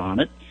is set on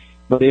it.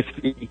 But if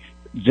the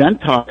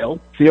Gentile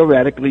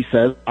theoretically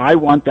says, "I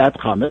want that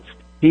chametz,"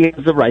 he has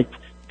the right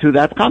to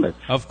that chametz.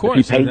 Of course,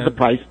 if he pays the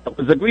price that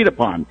was agreed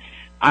upon.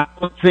 I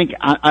don't think.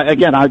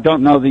 Again, I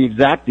don't know the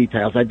exact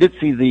details. I did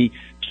see the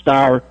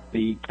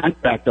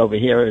contract over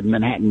here in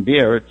Manhattan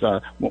Beer. It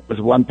was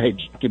a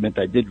one-page document.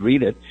 I did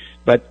read it.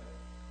 But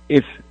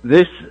if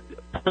this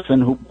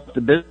person who bought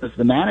the business,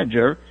 the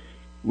manager,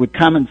 would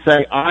come and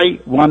say, "I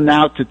want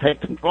now to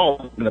take control,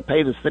 I'm going to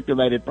pay the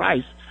stipulated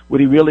price," would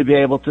he really be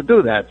able to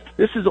do that?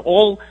 This is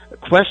all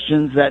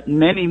questions that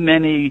many,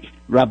 many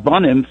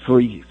Rabbanim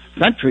for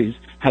centuries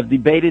have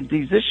debated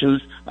these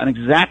issues on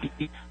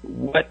exactly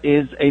what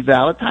is a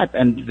valid type.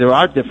 And there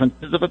are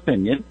differences of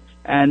opinion,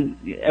 and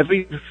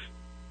every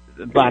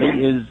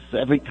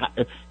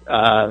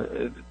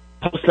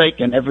posek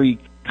and every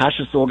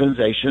kashrus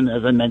organization,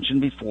 as I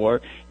mentioned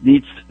before,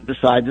 needs to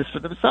decide this for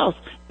themselves.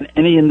 And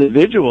any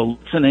individual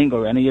listening,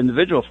 or any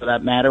individual for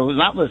that matter who's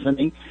not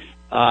listening,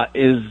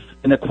 is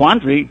in a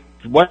quandary.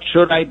 What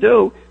should I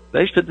do?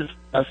 They should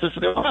discuss this for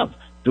themselves.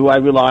 Do I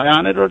rely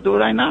on it or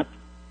do I not?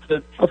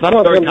 It's not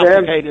a very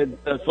complicated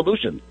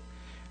solution.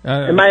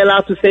 Am I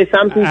allowed to say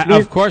something,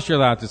 please? Of course you're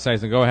allowed to say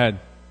something. Go ahead.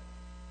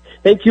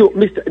 Thank you,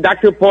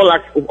 Dr.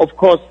 Pollack. Of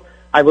course,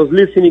 I was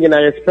listening and I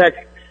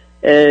respect.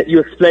 You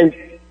explained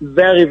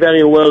very,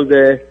 very well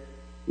the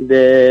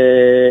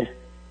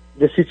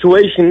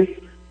situation,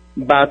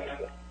 but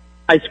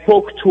I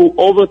spoke to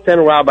over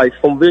 10 rabbis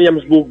from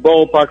Williamsburg,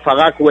 Borough Park, Far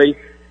Rockaway,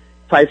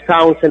 Five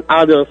Towns, and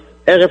others,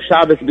 Erev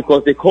Shabbos,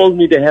 because they called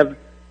me. They have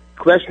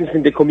questions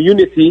in the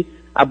community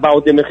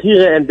about the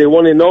mechira, and they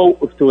want to know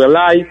if to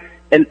rely.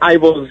 And I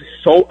was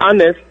so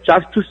honest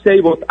just to say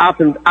what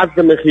happened at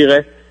the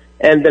mechira,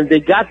 and then they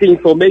got the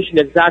information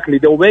exactly,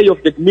 the way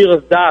of the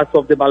gmiras das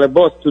of the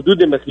balabos to do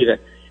the mechira,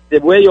 the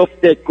way of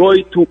the goy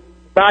to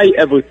buy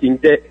everything,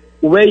 the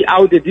way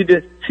how they did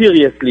it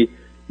seriously.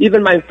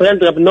 Even my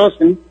friend Rab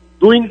Nosson,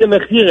 doing the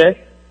mechira,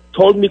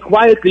 told me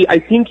quietly, I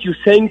think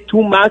you're saying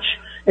too much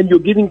and you're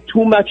giving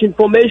too much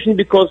information,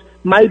 because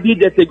might be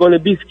that they're going to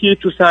be scared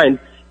to sign.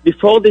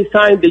 Before they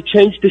sign, they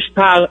changed the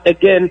star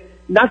again,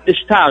 not the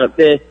star,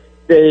 they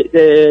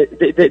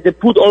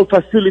put all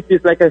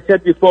facilities, like I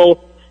said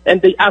before,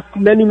 and they ask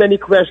many, many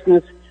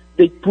questions.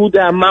 They put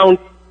the amount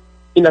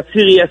in a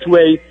serious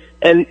way,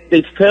 and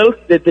they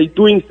felt that they're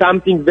doing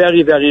something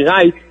very, very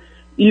right.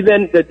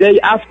 Even the day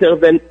after,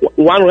 when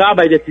one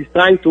rabbi that is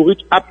trying to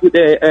reach up to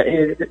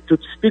to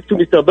speak to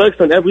Mr.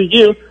 Bergson every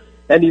year,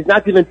 and he's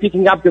not even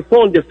picking up the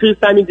phone, the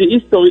first time in the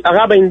history, a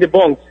rabbi in the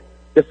Bronx,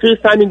 the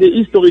first time in the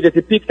history that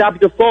he picked up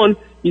the phone,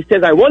 he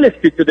says, I want to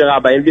speak to the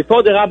rabbi. And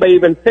before the rabbi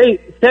even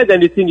said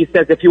anything, he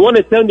says, if you want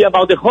to tell me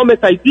about the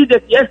chometz, I did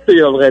it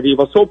yesterday already. He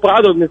was so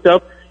proud of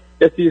himself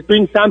that he's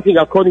doing something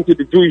according to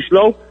the Jewish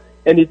law,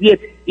 and he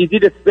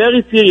did it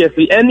very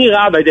seriously. Any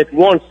rabbi that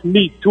wants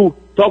me to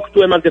talk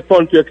to him on the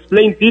phone to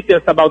explain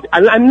details about,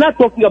 and I'm not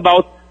talking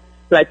about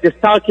like the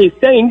star case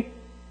saying,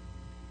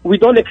 we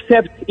don't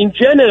accept in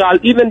general,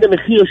 even the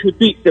mechir should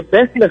be the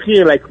best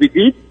mechir like we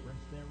did.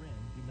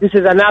 This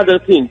is another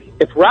thing.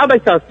 If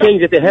rabbis are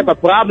saying that they have a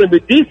problem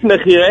with this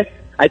mechir,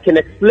 I can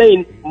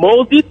explain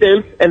more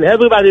details and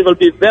everybody will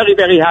be very,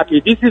 very happy.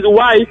 This is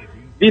why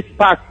this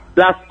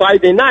last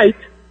Friday night,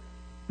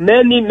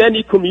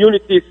 many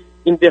communities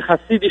in the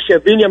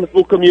Hasidic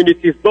Williamsburg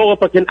communities,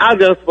 Boropark and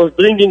others, was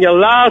bringing a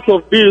lot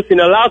of beers in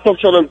a lot of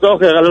Shalom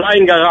Zocher,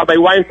 allowing Rabbi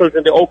Weinfeld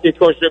and the OK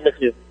Kosher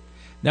mechir.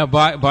 Now,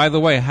 by the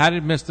way, how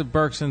did Mr.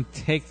 Bergson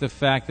take the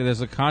fact that there's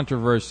a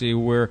controversy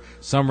where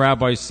some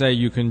rabbis say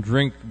you can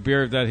drink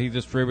beer that he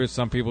distributes,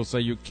 some people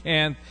say you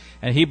can't,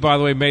 and he, by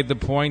the way, made the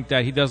point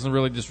that he doesn't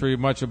really distribute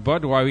much of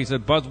Budweiser. He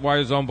said Budweiser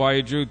is owned by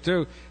a Jew,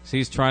 too, so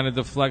he's trying to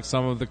deflect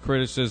some of the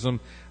criticism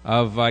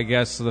of, I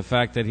guess, the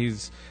fact that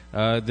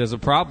there's a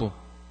problem.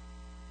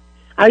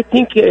 I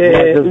think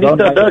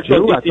Mr.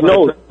 Bergson, if he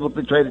knows...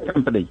 publicly traded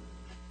company.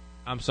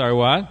 I'm sorry,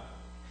 what?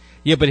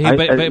 Yeah, but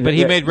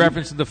he made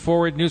reference to the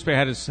Forward newspaper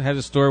had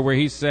a story where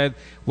he said,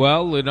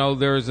 well, you know,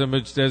 there's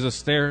a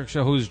stair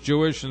who's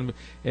Jewish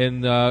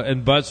in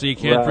Bud, so you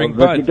can't drink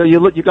Bud.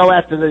 You go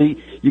after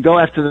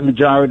the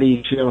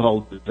majority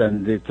shareholders,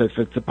 and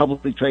it's a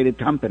publicly traded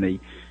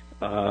company,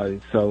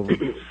 so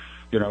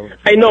you know.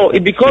 I know,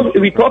 because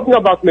we're talking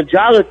about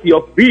majority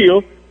of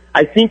beer.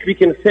 I think we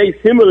can say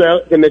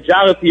similar. The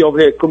majority of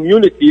the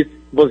communities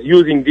was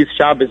using this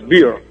Shabbos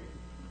beer.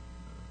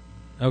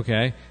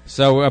 Okay,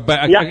 so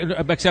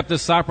except the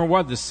Sopron,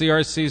 what the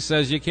CRC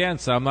says you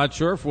can't. So I'm not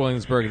sure if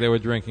Williamsburg they were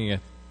drinking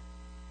it.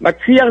 But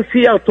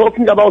CRC are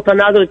talking about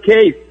another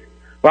case.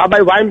 Rabbi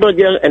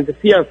Weinberger and the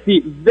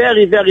CRC,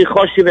 very, very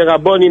Choshev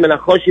Rabbonim and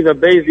Choshev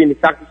Beizim,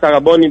 Misaktis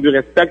Rabbonim, we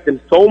respect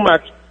them so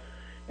much.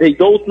 They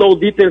don't know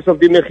details of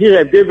the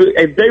mechira.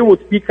 If they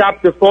would pick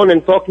up the phone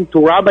and talking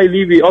to Rabbi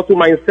Levy or to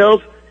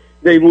myself,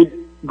 they would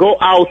go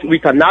out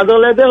with another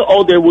letter,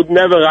 or they would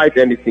never write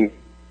anything.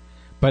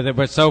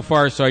 But so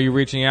far, so are you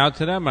reaching out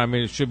to them? I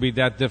mean, it should be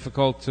that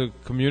difficult to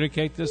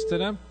communicate this to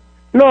them?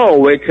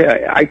 No,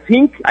 I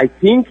think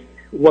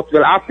what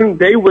will happen,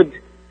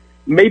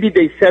 maybe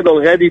they said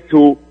already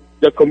to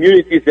the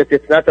communities that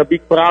it's not a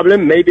big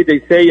problem. Maybe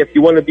they say if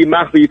you want to be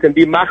machmir, you can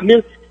be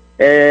machmir.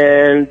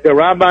 And the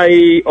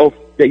rabbi of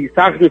the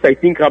Yisachdus, I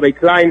think Rabbi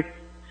Klein,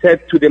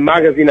 said to the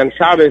magazine on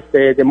Shabbos,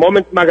 the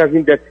Moment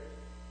magazine, that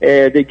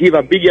they give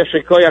a big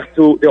yasher koyach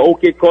to the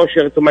OK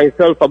Kosher, to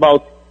myself,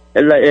 about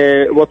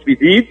what we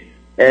did,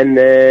 and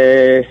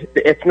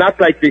it's not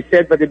like they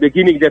said at the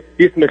beginning that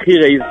this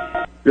mechira is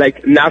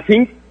like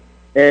nothing,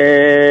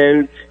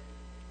 and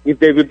if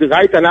they would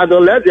write another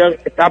letter,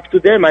 it's up to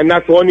them. I'm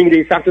not running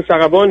the Yisachtus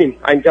Harabonim.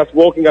 I'm just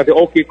working at the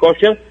OK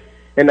Kosher,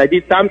 and I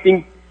did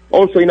something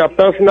also in a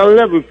personal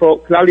level for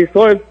Klal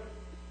Yisrael.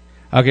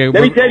 Okay,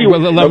 let me tell you.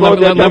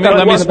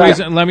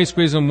 Let me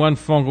squeeze in one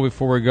phone call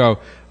before we go.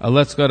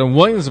 Let's go to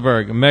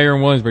Williamsburg. Mayor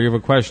in Williamsburg, you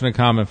have a question or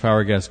comment for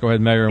our guest. Go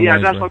ahead, Mayor in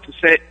Williamsburg.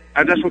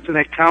 I just want to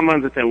make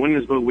comment that in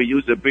Williamsburg we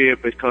use the beer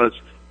because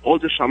all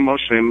the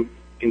Shamoshim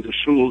in the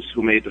shuls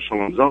who made the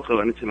Shalom Zocher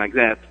or anything like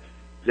that,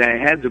 they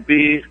had the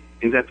beer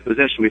in that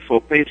possession before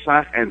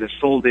Pesach and they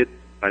sold it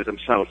by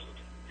themselves.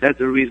 That's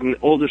the reason.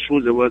 All the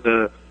shuls there was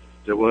the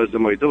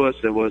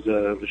Moiduas, there was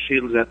the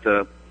shields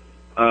that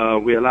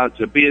we allowed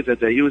the beer that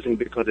they're using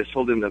because they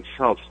sold them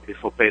themselves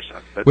before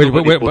Pesach.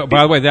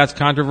 By the way, that's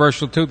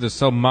controversial too. To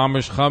sell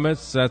mamish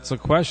chametz, that's a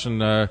question,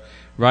 right?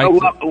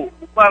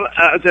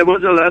 There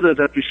was a letter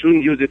that we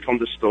shouldn't use it from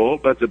the store,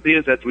 but the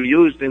beer that we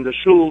used in the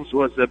shuls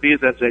was the beer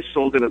that they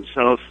sold it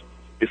themselves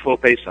before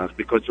Pesach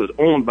because it was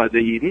owned by the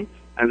Yidden,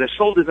 and they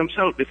sold it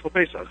themselves before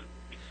Pesach.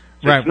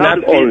 So right.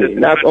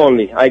 Not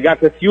only. I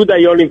got a few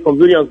Dayonim from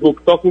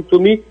Williamsburg talking to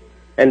me,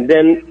 and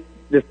then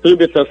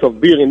distributors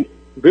of beer in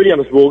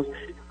Williamsburg,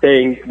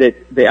 saying that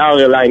they are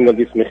relying on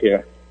this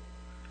mechira.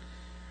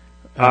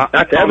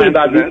 Not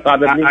everybody.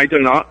 I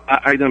don't know.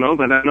 I don't know,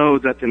 but I know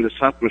that in the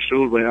Satmar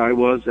Shul where I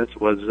was, that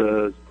was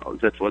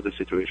the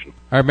situation.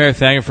 All right, Mayor,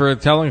 thank you for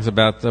telling us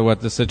about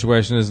what the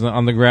situation is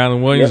on the ground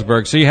in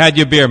Williamsburg. So you had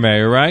your beer,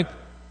 Mayor, right?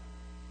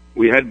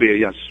 We had beer,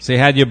 yes. So you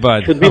had your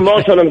bud. Should be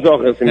more Shalom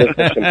Zochers in this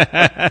session.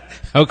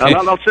 Okay.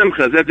 Amal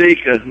Simcha,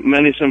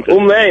 many Simchas.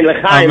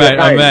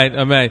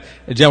 Amen.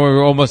 Jen, we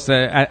were almost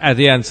at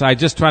the end, so I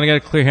just trying to get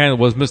a clear handle.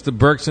 Was Mr.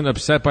 Bergson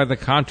upset by the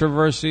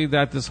controversy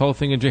that this whole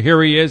thing,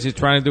 here he is, he's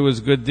trying to do his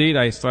good deed.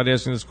 I started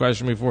asking this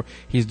question before.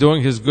 He's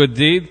doing his good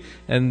deed,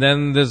 and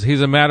then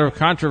he's a matter of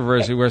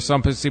controversy where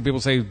some people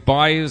say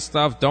buy his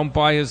stuff, don't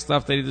buy his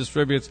stuff that he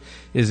distributes.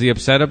 Is he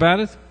upset about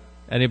it?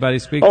 Anybody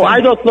speak to him? I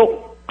don't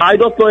know. I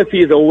don't know if he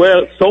is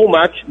aware so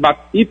much, but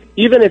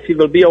even if he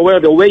will be aware,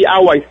 the way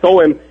how I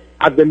saw him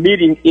at the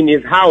meeting in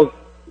his house,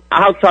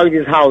 outside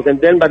his house, and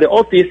then by the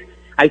office,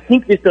 I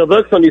think Mr.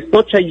 Bergson is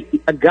such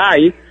a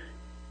guy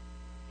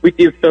with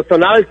his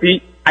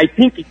personality, I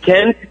think he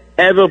can't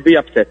ever be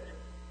upset.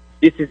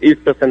 This is his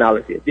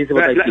personality. This is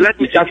what I think.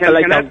 He's just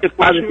like a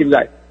positive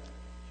guy.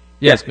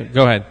 Yes,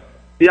 go ahead.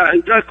 Yeah,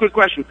 just a quick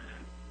question.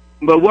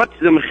 But what's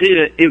the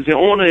mechira if the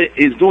owner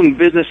is doing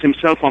business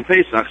himself on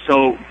Pesach?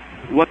 So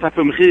what type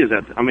of mechir is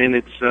that? I mean,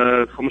 it's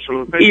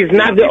He's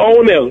not the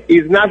owner.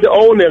 He's not the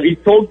owner. He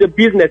sold the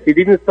business. He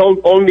didn't sold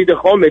only the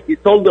chometz. He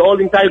sold the whole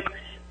entire.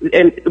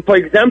 And for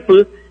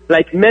example,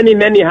 like many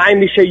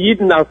Heimische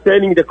Yidden are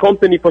selling the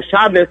company for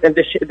Shabbos, and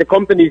the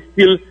company is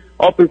still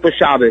open for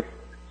Shabbos.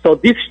 So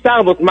this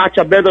star was much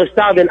a better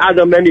star than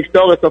other many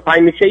stores of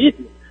Heimische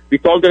Yidden.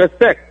 With all the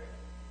respect.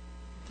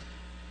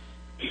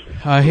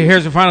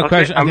 Here's the final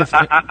question. I'm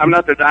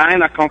not the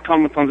dying. I can't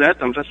comment on that.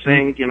 I'm just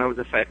saying,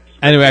 the facts.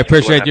 Anyway, I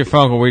appreciate your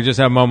phone call. We just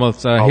have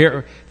moments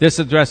here. This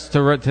address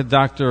to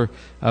Dr.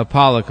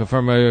 Pollack.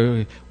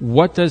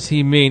 What does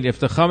he mean? If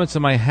the chametz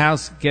in my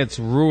house gets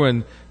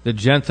ruined, the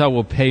Gentile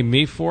will pay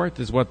me for it?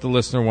 Is what the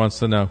listener wants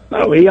to know.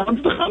 No, he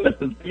owns the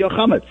chametz. It's your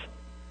chametz.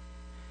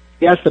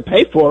 He has to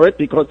pay for it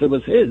because it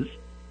was his.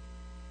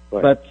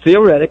 Right. But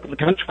theoretically,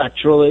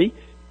 contractually,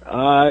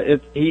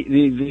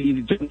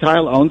 the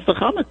Gentile owns the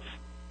chametz.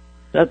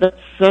 That's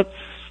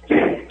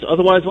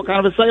otherwise, what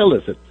kind of a sale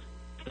is it?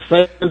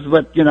 Sale is,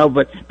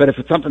 but if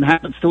something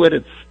happens to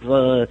it,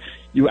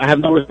 you have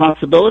no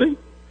responsibility.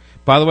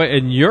 By the way,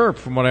 in Europe,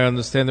 from what I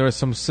understand, there are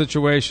some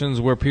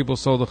situations where people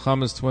sold the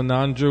chametz to a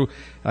non-Jew,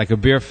 like a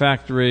beer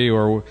factory,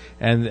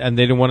 and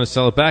they didn't want to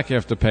sell it back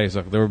after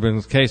Pesach. There have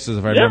been cases,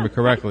 if I remember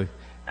correctly.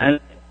 And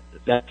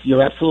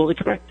you're absolutely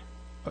correct.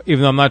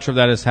 Even though I'm not sure if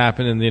that has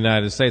happened in the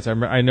United States.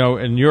 I know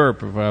in Europe,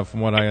 from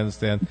what I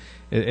understand,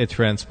 it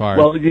transpired.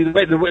 Well, the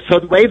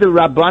way the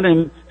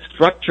Rabbanim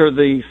structure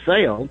the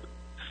sale,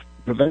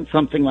 prevent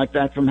something like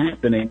that from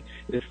happening,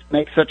 is to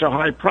make such a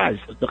high price.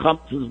 If the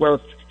chametz is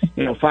worth,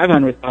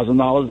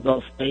 $500,000,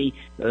 they'll say,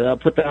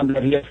 put down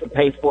that he has to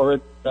pay for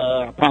it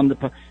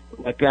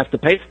after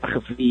Pesach.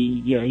 If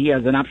he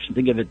has an option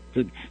to give it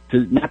to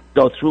not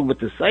go through with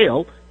the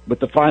sale, with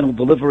the final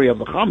delivery of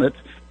the chametz,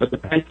 but the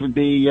price would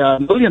be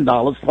 $1 million,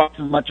 twice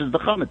as much as the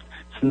chametz.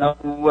 So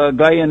no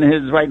guy in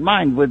his right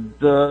mind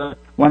would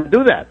want to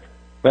do that.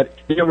 But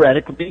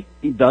theoretically,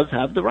 he does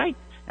have the right.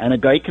 And a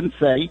guy can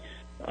say,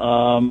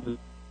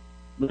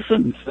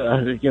 listen,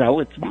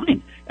 it's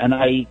mine. And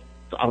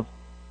I'll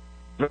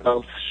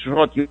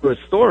short you a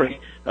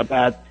story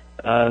about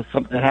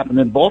something that happened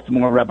in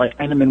Baltimore. Rabbi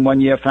Heinemann one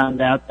year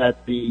found out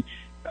that the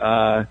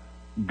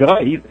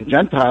guy, the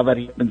Gentile that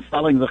he'd been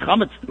selling the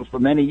chametz to for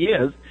many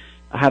years,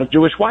 had a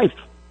Jewish wife.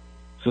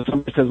 So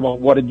somebody says, well,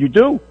 what did you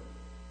do?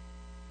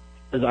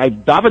 Says, I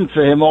davened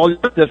for him all year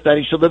that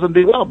he should live and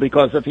be well,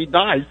 because if he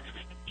dies,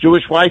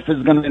 Jewish wife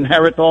is going to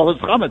inherit all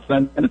his chametz,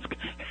 and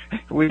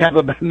we have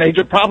a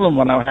major problem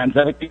on our hands.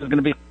 Everything is going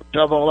to be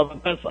shoved all over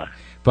Pesach.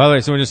 By the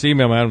way, someone just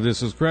emailed me, I don't know if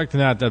this is correct or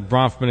not, that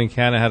Bronfman in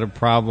Canada had a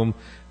problem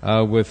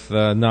with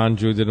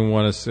non-Jew, didn't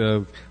want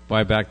to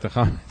buy back the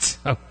chametz.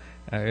 So,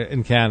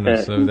 in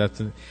Canada, so that's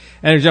it.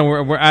 And John,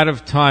 we're out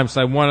of time, so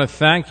I want to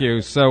thank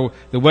you. So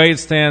the way it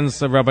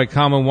stands, Rabbi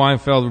Kalman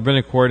Weinfeld,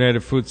 Rabbinic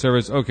Coordinator, Food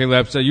Service, OK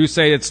Lab, so you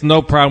say it's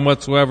no problem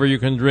whatsoever. You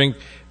can drink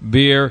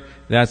beer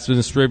that's been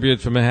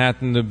distributed from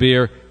Manhattan, the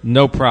beer,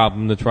 no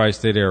problem in the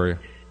tri-state area.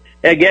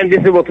 Again,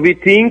 this is what we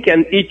think,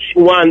 and each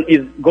one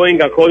is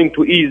going according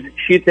to his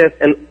shittas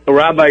and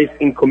rabbis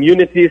in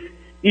communities.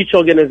 Each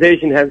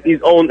organization has his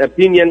own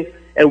opinion,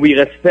 and we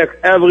respect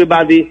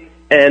everybody.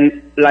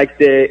 And like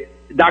the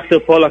Dr.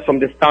 Pollack from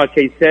the Star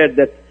case said,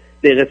 that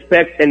they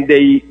respect and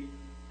they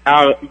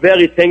are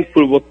very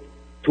thankful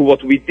to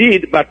what we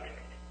did, but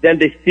then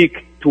they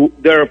stick to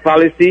their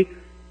policy.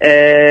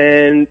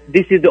 And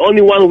this is the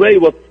only one way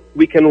what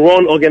we can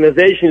run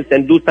organizations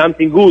and do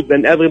something good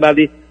when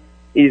everybody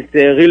is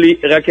really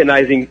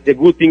recognizing the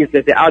good things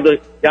that the other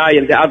guy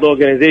and the other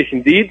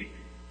organization did,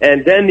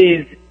 and then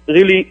he's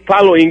really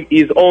following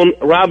his own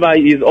rabbi,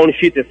 his own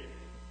shittas.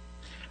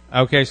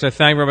 Okay, so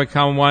thank Rabbi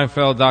Kalman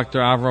Weinfeld. Dr.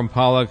 Avram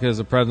Pollack is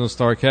the president of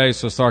Star K.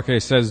 So Star K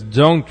says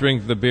don't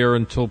drink the beer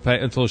until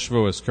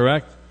Shavuos,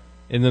 correct?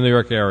 in the New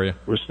York area?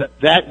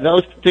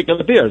 Those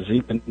particular beers,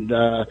 you can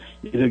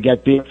either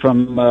get beer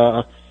from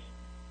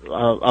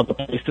other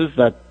places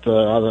that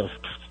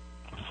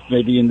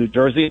maybe in New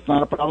Jersey it's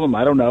not a problem.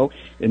 I don't know.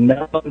 In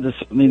Maryland, there's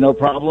certainly no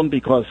problem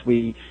because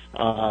we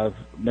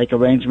make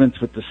arrangements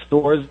with the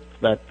stores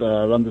that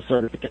run the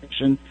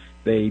certification.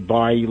 They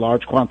buy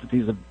large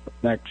quantities of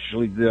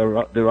actually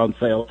their own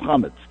sale of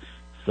chametz.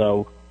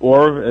 So,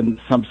 or in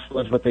some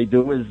stores, what they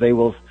do is they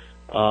will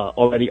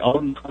already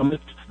own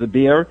chametz, the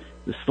beer,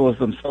 the stores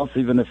themselves,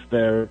 even if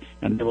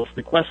and they will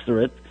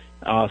sequester it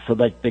so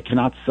that they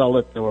cannot sell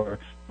it or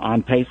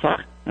on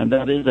Pesach, and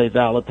that is a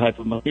valid type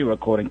of mechira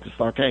according to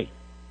Starkey.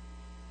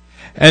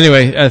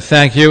 Anyway,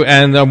 thank you,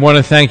 and I want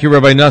to thank you,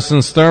 Rabbi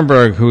Nosson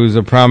Sternberg, who's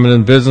a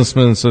prominent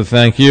businessman. So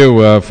thank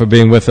you for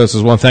being with us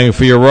as well. Thank you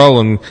for your role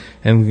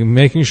and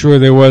making sure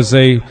there was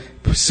a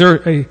star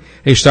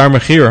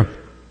mechira,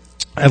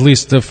 at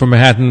least for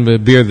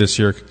Manhattan beer this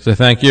year. So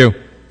thank you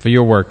for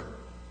your work,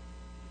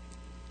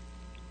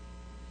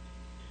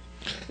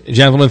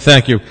 gentlemen.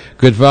 Thank you.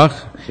 Good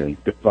vach. Okay,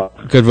 good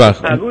vach. Good vach.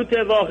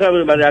 Gute Woche,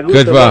 everybody.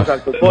 Good vach.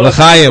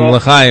 L'chaim.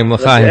 L'chaim. A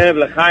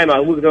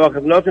gute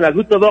Woche. Not a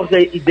gute Woche.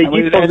 They give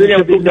for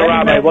William to the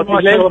rabbi. What's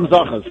his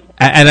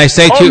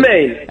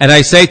name? And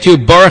I say to you,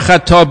 Baruch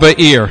Atah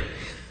Ba'ir.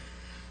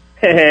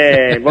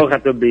 Baruch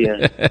Atah Ba'ir.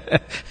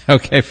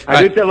 Okay,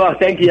 fine. A gute Woche.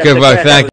 Thank you. Good vach. Thank you.